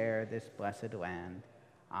we share this blessed land.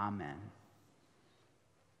 Amen.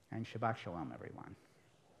 And Shabbat Shalom, everyone.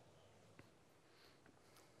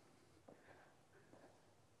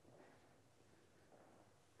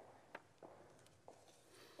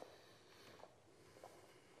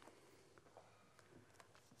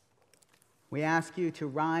 We ask you to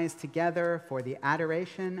rise together for the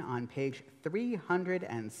adoration on page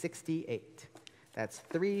 368. That's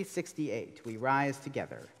 368. We rise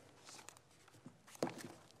together.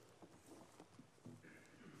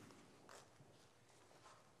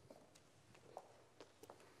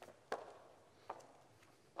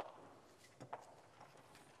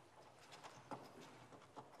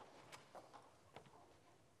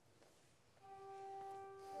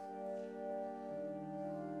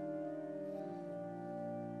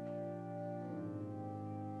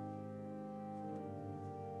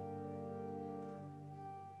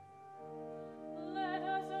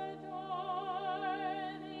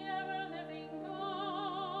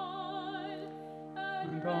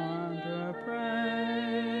 Render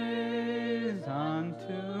praise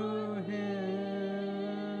unto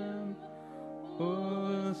him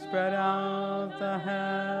who spread out the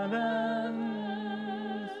heavens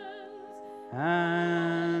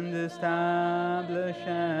and established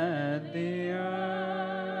the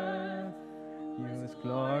earth, whose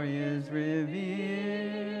glory is revealed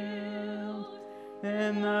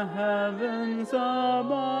in the heavens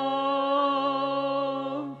above,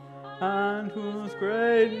 and whose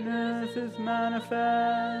greatness is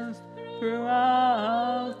manifest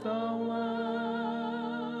throughout the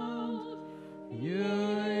world. You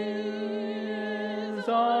is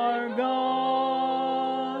our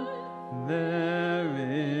God, there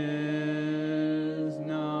is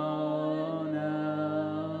none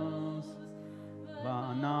else.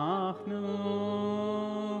 V'anachnu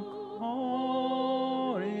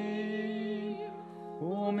korim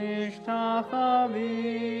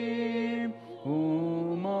רחבים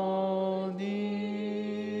ומודים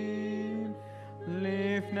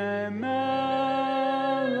לפני מלך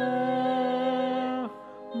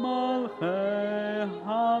מלכי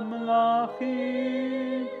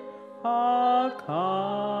המלכים הקדוש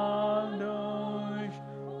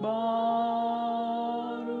ברוך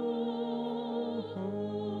הוא.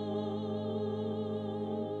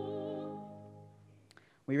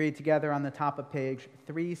 We read together on the top of page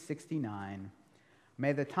 369.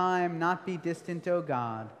 May the time not be distant, O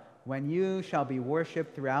God, when you shall be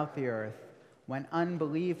worshipped throughout the earth, when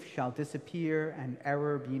unbelief shall disappear and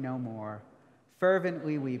error be no more.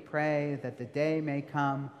 Fervently we pray that the day may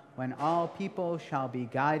come when all people shall be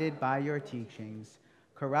guided by your teachings.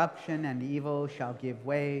 Corruption and evil shall give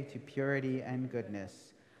way to purity and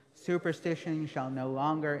goodness. Superstition shall no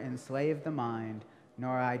longer enslave the mind,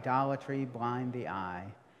 nor idolatry blind the eye.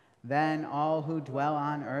 Then all who dwell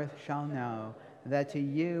on earth shall know that to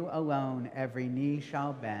you alone every knee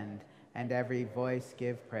shall bend and every voice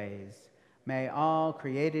give praise. May all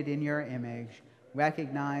created in your image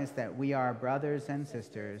recognize that we are brothers and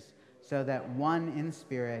sisters, so that one in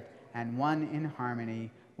spirit and one in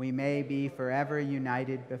harmony we may be forever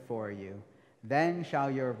united before you. Then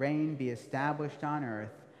shall your reign be established on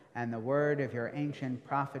earth, and the word of your ancient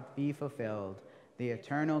prophet be fulfilled. The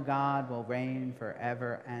eternal God will reign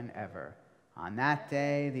forever and ever. On that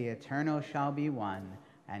day the eternal shall be one,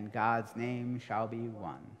 and God's name shall be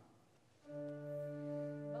one.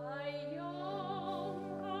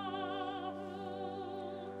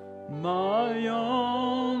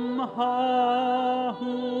 Mayom hahu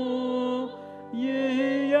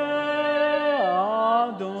yeh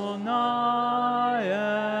Adonai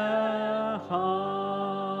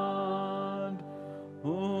echad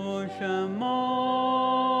u'shemo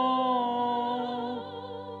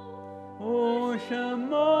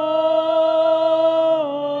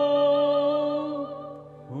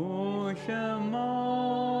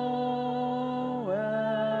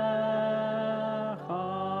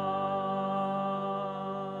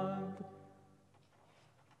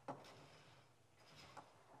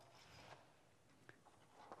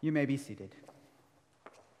You may be seated.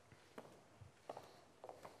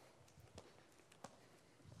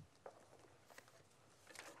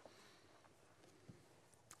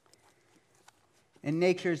 In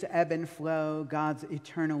nature's ebb and flow, God's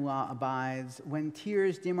eternal law abides. When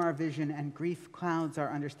tears dim our vision and grief clouds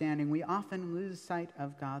our understanding, we often lose sight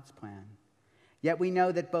of God's plan. Yet we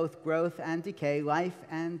know that both growth and decay, life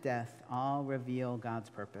and death, all reveal God's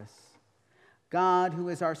purpose. God, who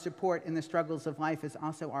is our support in the struggles of life, is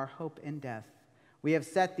also our hope in death. We have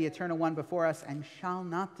set the Eternal One before us and shall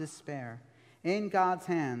not despair. In God's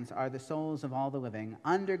hands are the souls of all the living.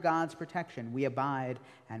 Under God's protection we abide,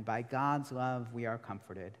 and by God's love we are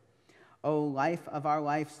comforted. O life of our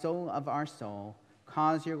life, soul of our soul,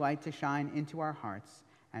 cause your light to shine into our hearts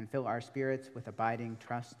and fill our spirits with abiding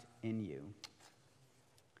trust in you.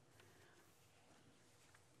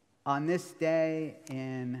 On this day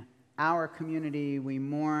in our community, we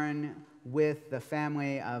mourn with the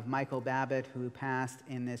family of Michael Babbitt, who passed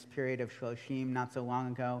in this period of Shloshim not so long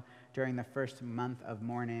ago during the first month of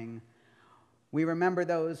mourning. We remember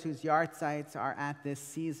those whose yahrzeits are at this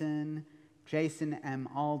season: Jason M.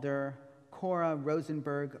 Alder, Cora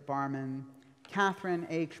Rosenberg Barman, Catherine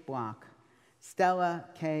H. Block, Stella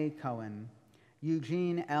K. Cohen,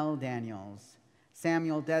 Eugene L. Daniels,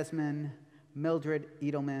 Samuel Desmond, Mildred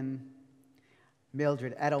Edelman,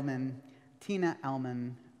 Tina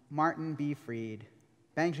Ellman, Martin B. Freed,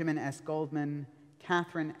 Benjamin S. Goldman,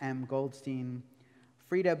 Catherine M. Goldstein,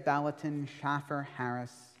 Frida Ballatin Schaffer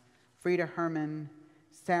Harris, Frida Herman,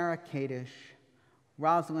 Sarah Kadish,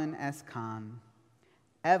 Rosalind S. Kahn,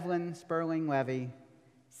 Evelyn Sperling Levy,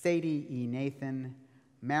 Sadie E. Nathan,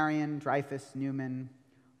 Marion Dreyfus Newman,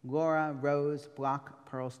 Laura Rose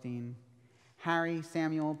Block Pearlstein, Harry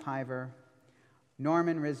Samuel Piver,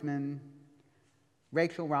 Norman Risman,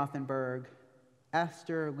 Rachel Rothenberg,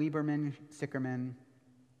 Esther Lieberman Sickerman,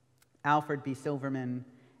 Alfred B. Silverman,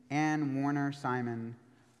 Ann Warner Simon,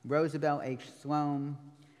 Rosabelle H. Sloan,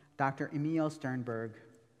 Dr. Emil Sternberg,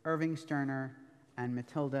 Irving Sterner, and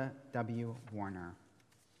Matilda W. Warner.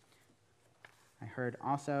 I heard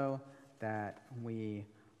also that we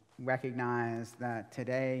recognize that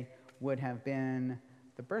today would have been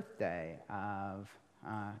the birthday of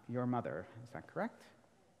your mother. Is that correct?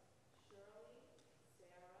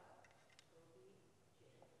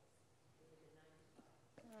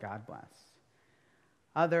 God bless.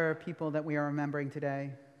 Other people that we are remembering today?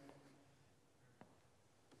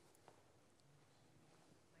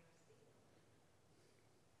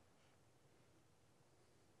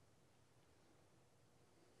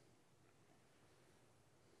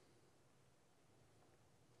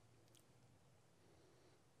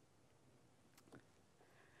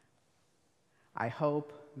 I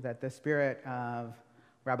hope that the spirit of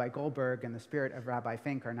Rabbi Goldberg and the spirit of Rabbi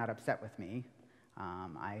Fink are not upset with me.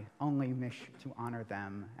 I only wish to honor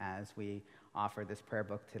them as we offer this prayer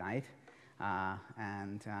book tonight.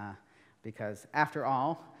 Because after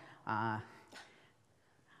all,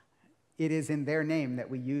 it is in their name that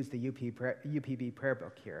we use the UPB prayer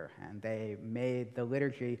book here, and they made the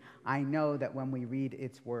liturgy. I know that when we read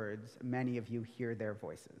its words, many of you hear their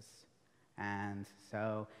voices. And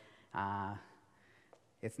so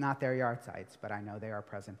it's not their yahrzeits, but I know they are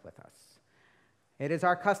present with us. It is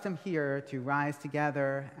our custom here to rise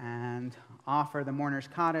together and offer the Mourner's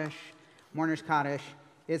Kaddish. Mourner's Kaddish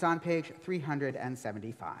is on page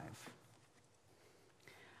 375.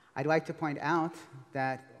 I'd like to point out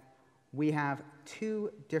that we have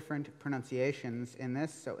two different pronunciations in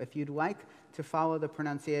this, so if you'd like to follow the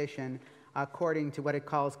pronunciation according to what it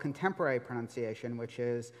calls contemporary pronunciation, which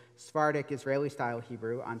is Sephardic Israeli-style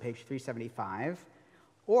Hebrew on page 375,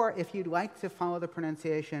 or if you'd like to follow the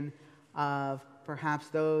pronunciation of perhaps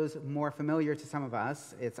those more familiar to some of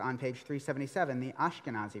us, it's on page 377, the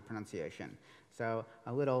Ashkenazi pronunciation. So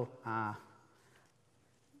a little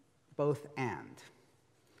both and.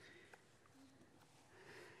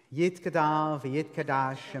 Yitkadal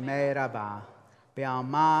v'yitkadash shemei Rabbah,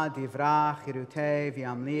 be'alma divra chirutei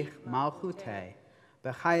v'yamlich malchutei,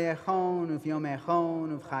 b'chayechon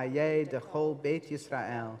uv'yomechon uv'chayei dechol Beit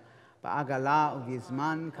Yisrael, ba'agala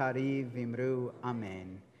uv'yizman kariv v'imru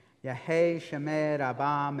amen. Yahei shemei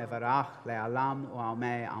Rabbah mevarach le'alam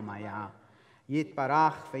u'almei almaya.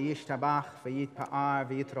 Yitbarach v'yishtabach v'yitpa'ar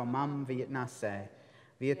v'yitromam v'yitnaseh.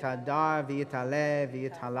 V'yitadar v'yitale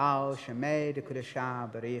v'yitalal shemei dekudesha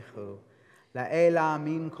barichu. La'ela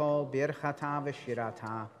min kol birchata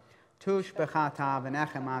v'shirata. Tush b'chata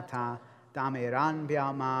v'nechemata. Damiran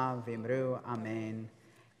bi'alma v'imru amen.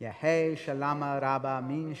 Yehei shalama rabba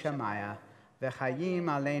min shamaya. V'chayim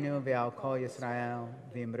aleinu v'al kol Yisrael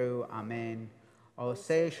v'imru amen.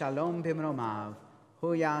 Osei shalom b'mromav. Hu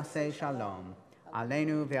yaseh shalom.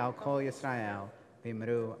 Aleinu v'al kol Yisrael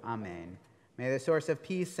v'imru amen. May the source of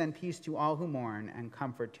peace send peace to all who mourn and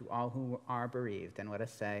comfort to all who are bereaved. And let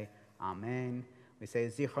us say, Amen. We say,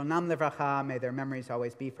 Zichronam levracha, may their memories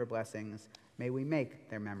always be for blessings. May we make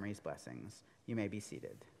their memories blessings. You may be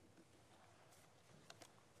seated.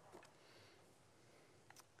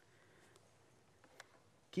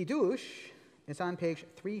 Kiddush is on page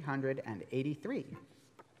 383.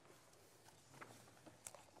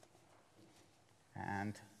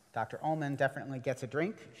 And Dr. Ullman definitely gets a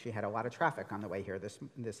drink. She had a lot of traffic on the way here this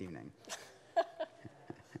evening. Well,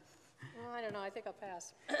 I don't know. I think I'll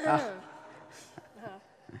pass. Yeah.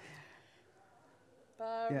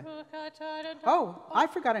 Oh, I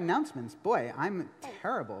forgot announcements. Boy, I'm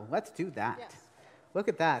terrible. Let's do that. Yes. Look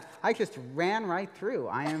at that. I just ran right through.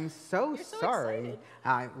 I am so sorry.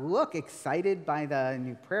 I look excited by the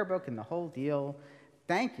new prayer book and the whole deal.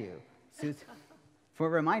 Thank you, Susan, for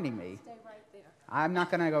reminding me. Stay right there. I'm not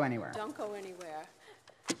going to go anywhere. Don't go anywhere.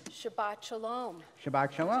 Shabbat Shalom.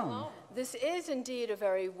 Shabbat Shalom. This is indeed a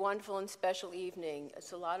very wonderful and special evening.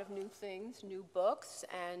 It's a lot of new things, new books,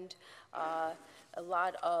 and a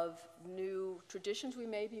lot of new traditions we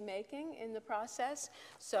may be making in the process.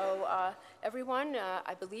 So everyone,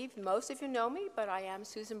 I believe most of you know me, but I am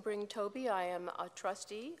Susan Bring-Toby. I am a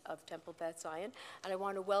trustee of Temple Beth Zion, and I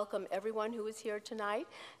want to welcome everyone who is here tonight.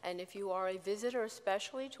 And if you are a visitor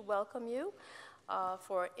especially, to welcome you.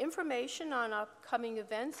 For information on upcoming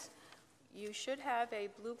events, you should have a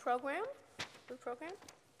blue program.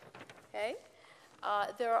 Okay.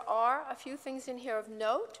 There are a few things in here of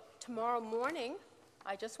note. Tomorrow morning,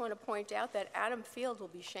 I just want to point out that Adam Field will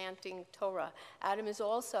be chanting Torah. Adam is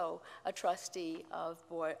also a trustee of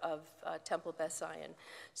Temple Beth Zion.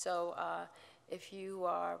 So if you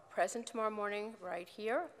are present tomorrow morning right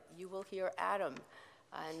here, you will hear Adam.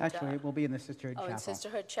 And, actually, it will be in the Sisterhood Chapel. Oh, in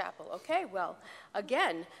Sisterhood Chapel. Okay, well,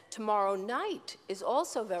 again, tomorrow night is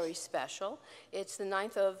also very special. It's the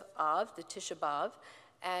 9th of Av, the Tisha B'Av,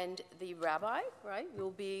 and the rabbi, right,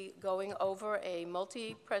 will be going over a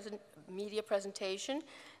multi-media presentation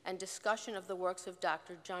and discussion of the works of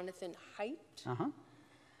Dr. Jonathan Haidt,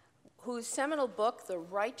 whose seminal book, The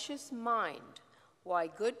Righteous Mind, Why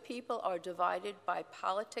Good People Are Divided by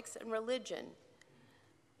Politics and Religion,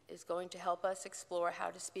 is going to help us explore how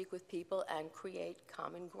to speak with people and create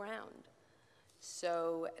common ground.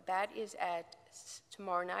 So that is at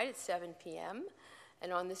tomorrow night at 7 p.m.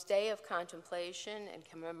 And on this day of contemplation and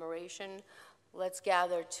commemoration, let's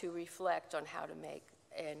gather to reflect on how to make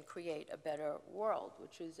and create a better world,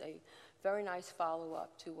 which is a very nice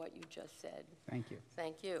follow-up to what you just said. Thank you.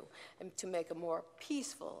 Thank you. And to make a more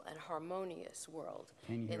peaceful and harmonious world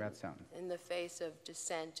in the face of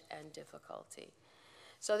dissent and difficulty.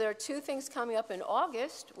 So there are two things coming up in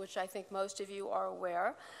August, which I think most of you are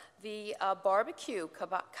aware. The barbecue,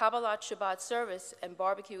 Kabbalat Shabbat service and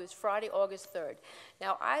barbecue is Friday, August 3rd.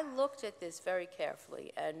 Now, I looked at this very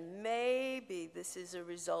carefully, and maybe this is a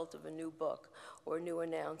result of a new book or a new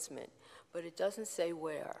announcement, but it doesn't say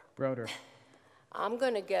where. Broder. I'm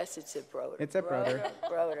going to guess it's at Broder. It's at Broder.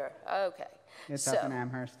 Broder, okay. It's up in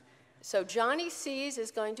Amherst. So Johnny C's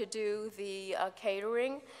is going to do the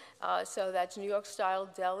catering, so that's New York-style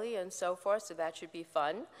deli and so forth, so that should be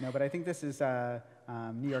fun. No, but I think this is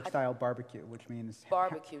New York-style barbecue, which means...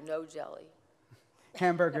 Barbecue, no deli.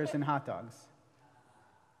 Hamburgers and hot dogs.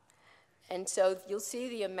 And so you'll see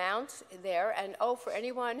the amounts there. And for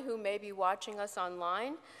anyone who may be watching us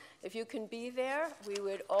online, if you can be there, we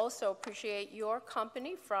would also appreciate your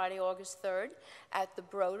company Friday, August 3rd at the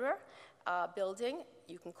Broder building.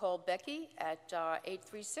 You can call Becky at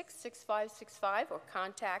 836-6565 or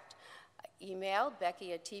contact email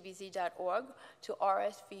becky@tbz.org to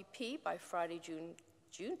RSVP by Friday, June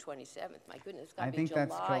 27th. My goodness, it's got to be July 27th. I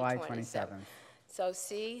think that's July 27th. So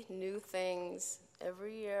see, new things.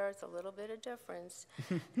 Every year, it's a little bit of difference.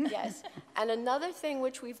 Yes. And another thing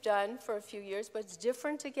which we've done for a few years, but it's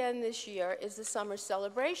different again this year, is the summer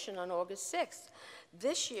celebration on August 6th.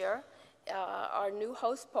 This year, our new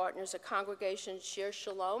host partners are Congregation Shir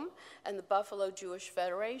Shalom and the Buffalo Jewish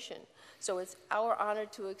Federation. So it's our honor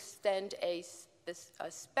to extend a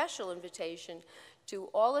special invitation to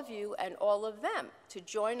all of you and all of them to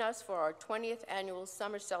join us for our 20th annual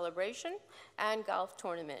summer celebration and golf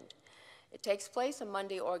tournament. It takes place on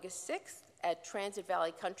Monday, August 6th at Transit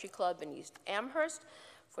Valley Country Club in East Amherst.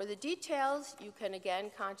 For the details, you can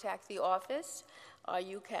again contact the office.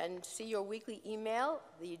 You can see your weekly email.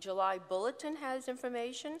 The July bulletin has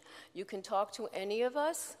information. You can talk to any of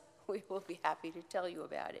us. We will be happy to tell you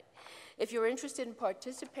about it. If you're interested in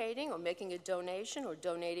participating or making a donation or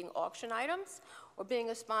donating auction items or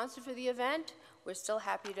being a sponsor for the event, we're still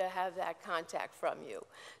happy to have that contact from you.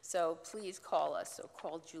 So please call us or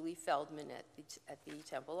call Julie Feldman at the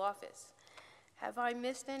Temple office. Have I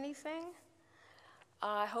missed anything?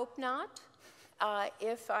 I hope not.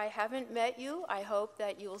 If I haven't met you, I hope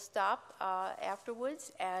that you'll stop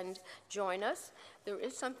afterwards and join us. There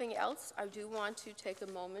is something else I do want to take a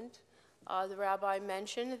moment. The rabbi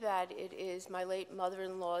mentioned that it is my late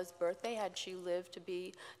mother-in-law's birthday, had she lived to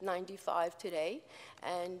be 95 today.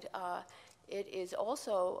 And it is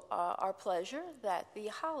also our pleasure that the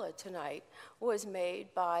challah tonight was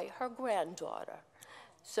made by her granddaughter,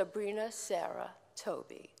 Sabrina Sarah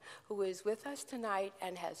Toby, who is with us tonight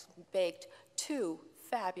and has baked 2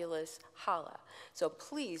 fabulous challah. So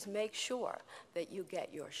please make sure that you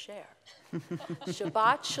get your share.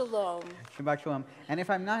 Shabbat Shalom. Shabbat Shalom. And if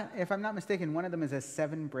I'm not mistaken, one of them is a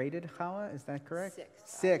 7 braided challah. Is that correct?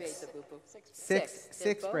 6.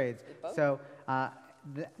 6 braids. So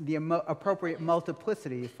the appropriate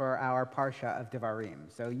multiplicity for our parsha of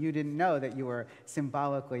Devarim. So you didn't know that you were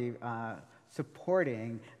symbolically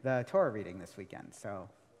supporting the Torah reading this weekend. So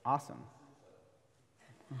awesome.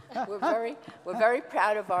 We're very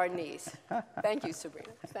proud of our niece. Thank you,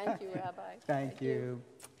 Sabrina. Thank you, Rabbi. Thank you.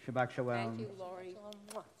 Shabbat Shalom. Thank you, Lori.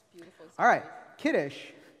 Beautiful. All right,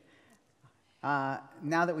 Kiddush.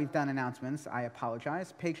 Now that we've done announcements, I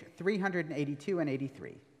apologize. Page 382 and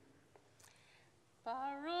 83.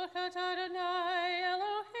 Baruch atah Adonai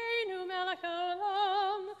Eloheinu melech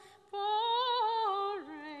haolam,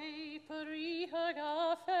 borei peri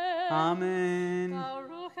hagafen. Amen.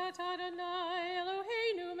 Baruch atah Adonai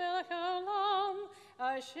Eloheinu melech haolam,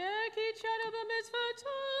 asher kitshanu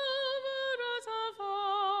b'mitzvotav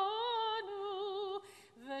u'ratavanu,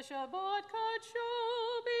 v'shabbat kadsho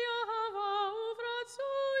b'yahava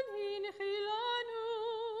uvratzon hinchilanu,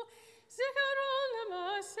 zikaron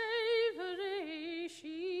l'masei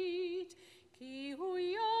v'reishit, ki hu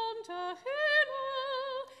yom tahenu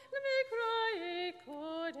l'mikra'e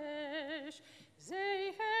kodesh,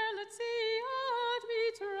 zeher l'tziat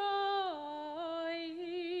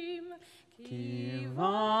mitzrayim,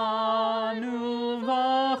 Kivanu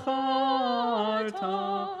v'charta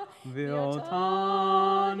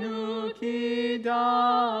v'otanu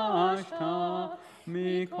kidashta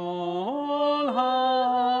mikol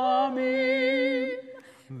ha'amim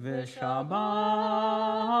v'shabbat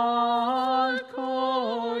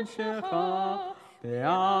kodshecha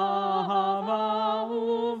be'ahava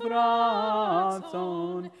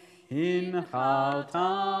uvratzon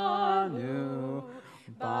hinchaltanu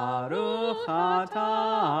Baruch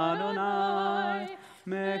atah Adonai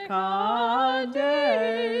Mekadesh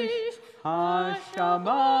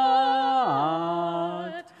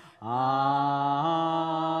HaShabbat. Amen.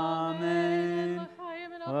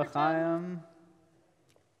 L'chaim.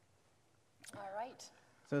 All right.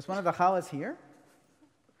 So is one of the challahs here?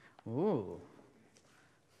 Ooh.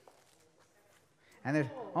 And there's,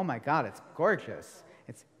 oh my God, it's gorgeous.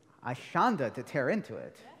 It's ashanda to tear into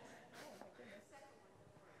it.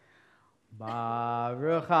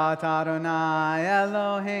 Baruch atah Adonai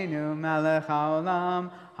Eloheinu melech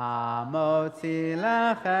haolam hamotzi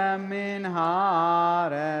lechem min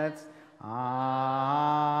haaretz. Amen.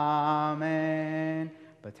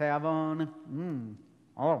 B'tei avon.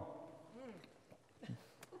 Oh.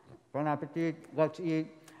 Bon appetit. Let's eat.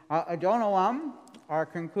 Adon Olam, our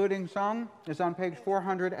concluding song, is on page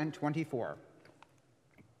 424.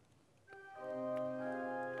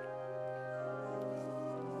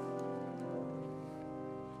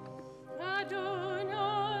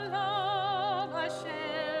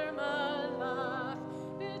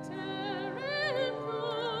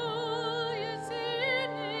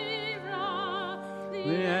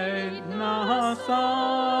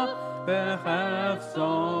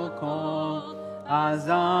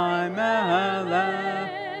 Azai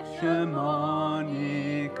melech shemo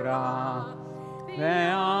nikra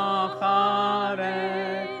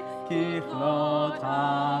ve'acharei kichlot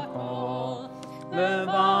hakol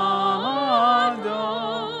levado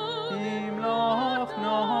yimloch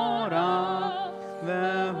nora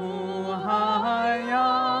ve'hu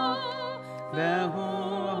haya ve'hu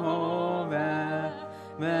hoveh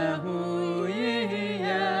ve'hu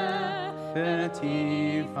yiyeh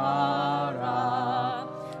v'tifara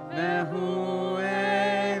ve'hu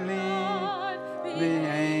eli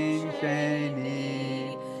v'ein sheni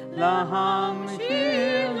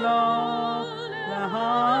lahamshir lo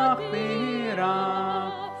lahachbira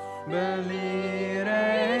beli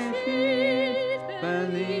reshit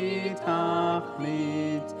beli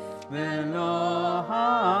tachlit ve'lo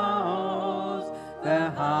ha'oz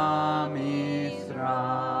ve'hamisra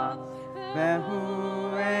ve'hu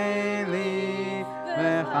eli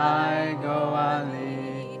ve'chai goali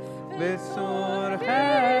v'sur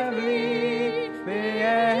chevli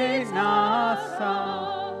v'yeis nasa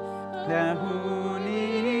ve'hu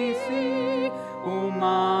nisi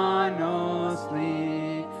umanos li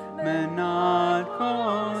menad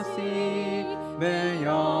kosi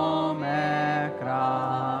be'yom ekra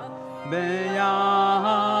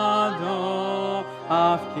be'yado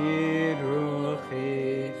afkiruchi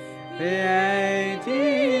ve'eiti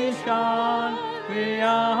shan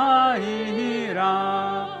ve'yahira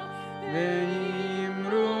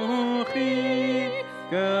ve'imruchi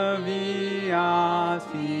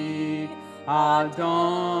gaviasi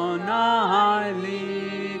Adonai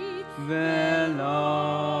li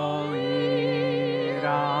ve'lo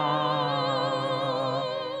ira.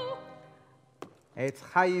 Eitz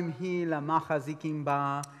chaim hi lamachazikim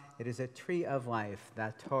ba. It is a tree of life,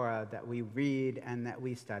 that Torah that we read and that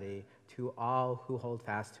we study, to all who hold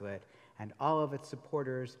fast to it, and all of its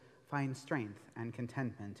supporters find strength and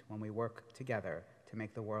contentment when we work together to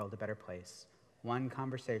make the world a better place, one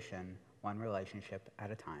conversation, one relationship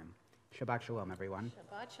at a time. Shabbat shalom, everyone.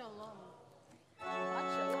 Shabbat shalom. Shabbat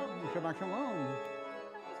shalom. Shabbat shalom.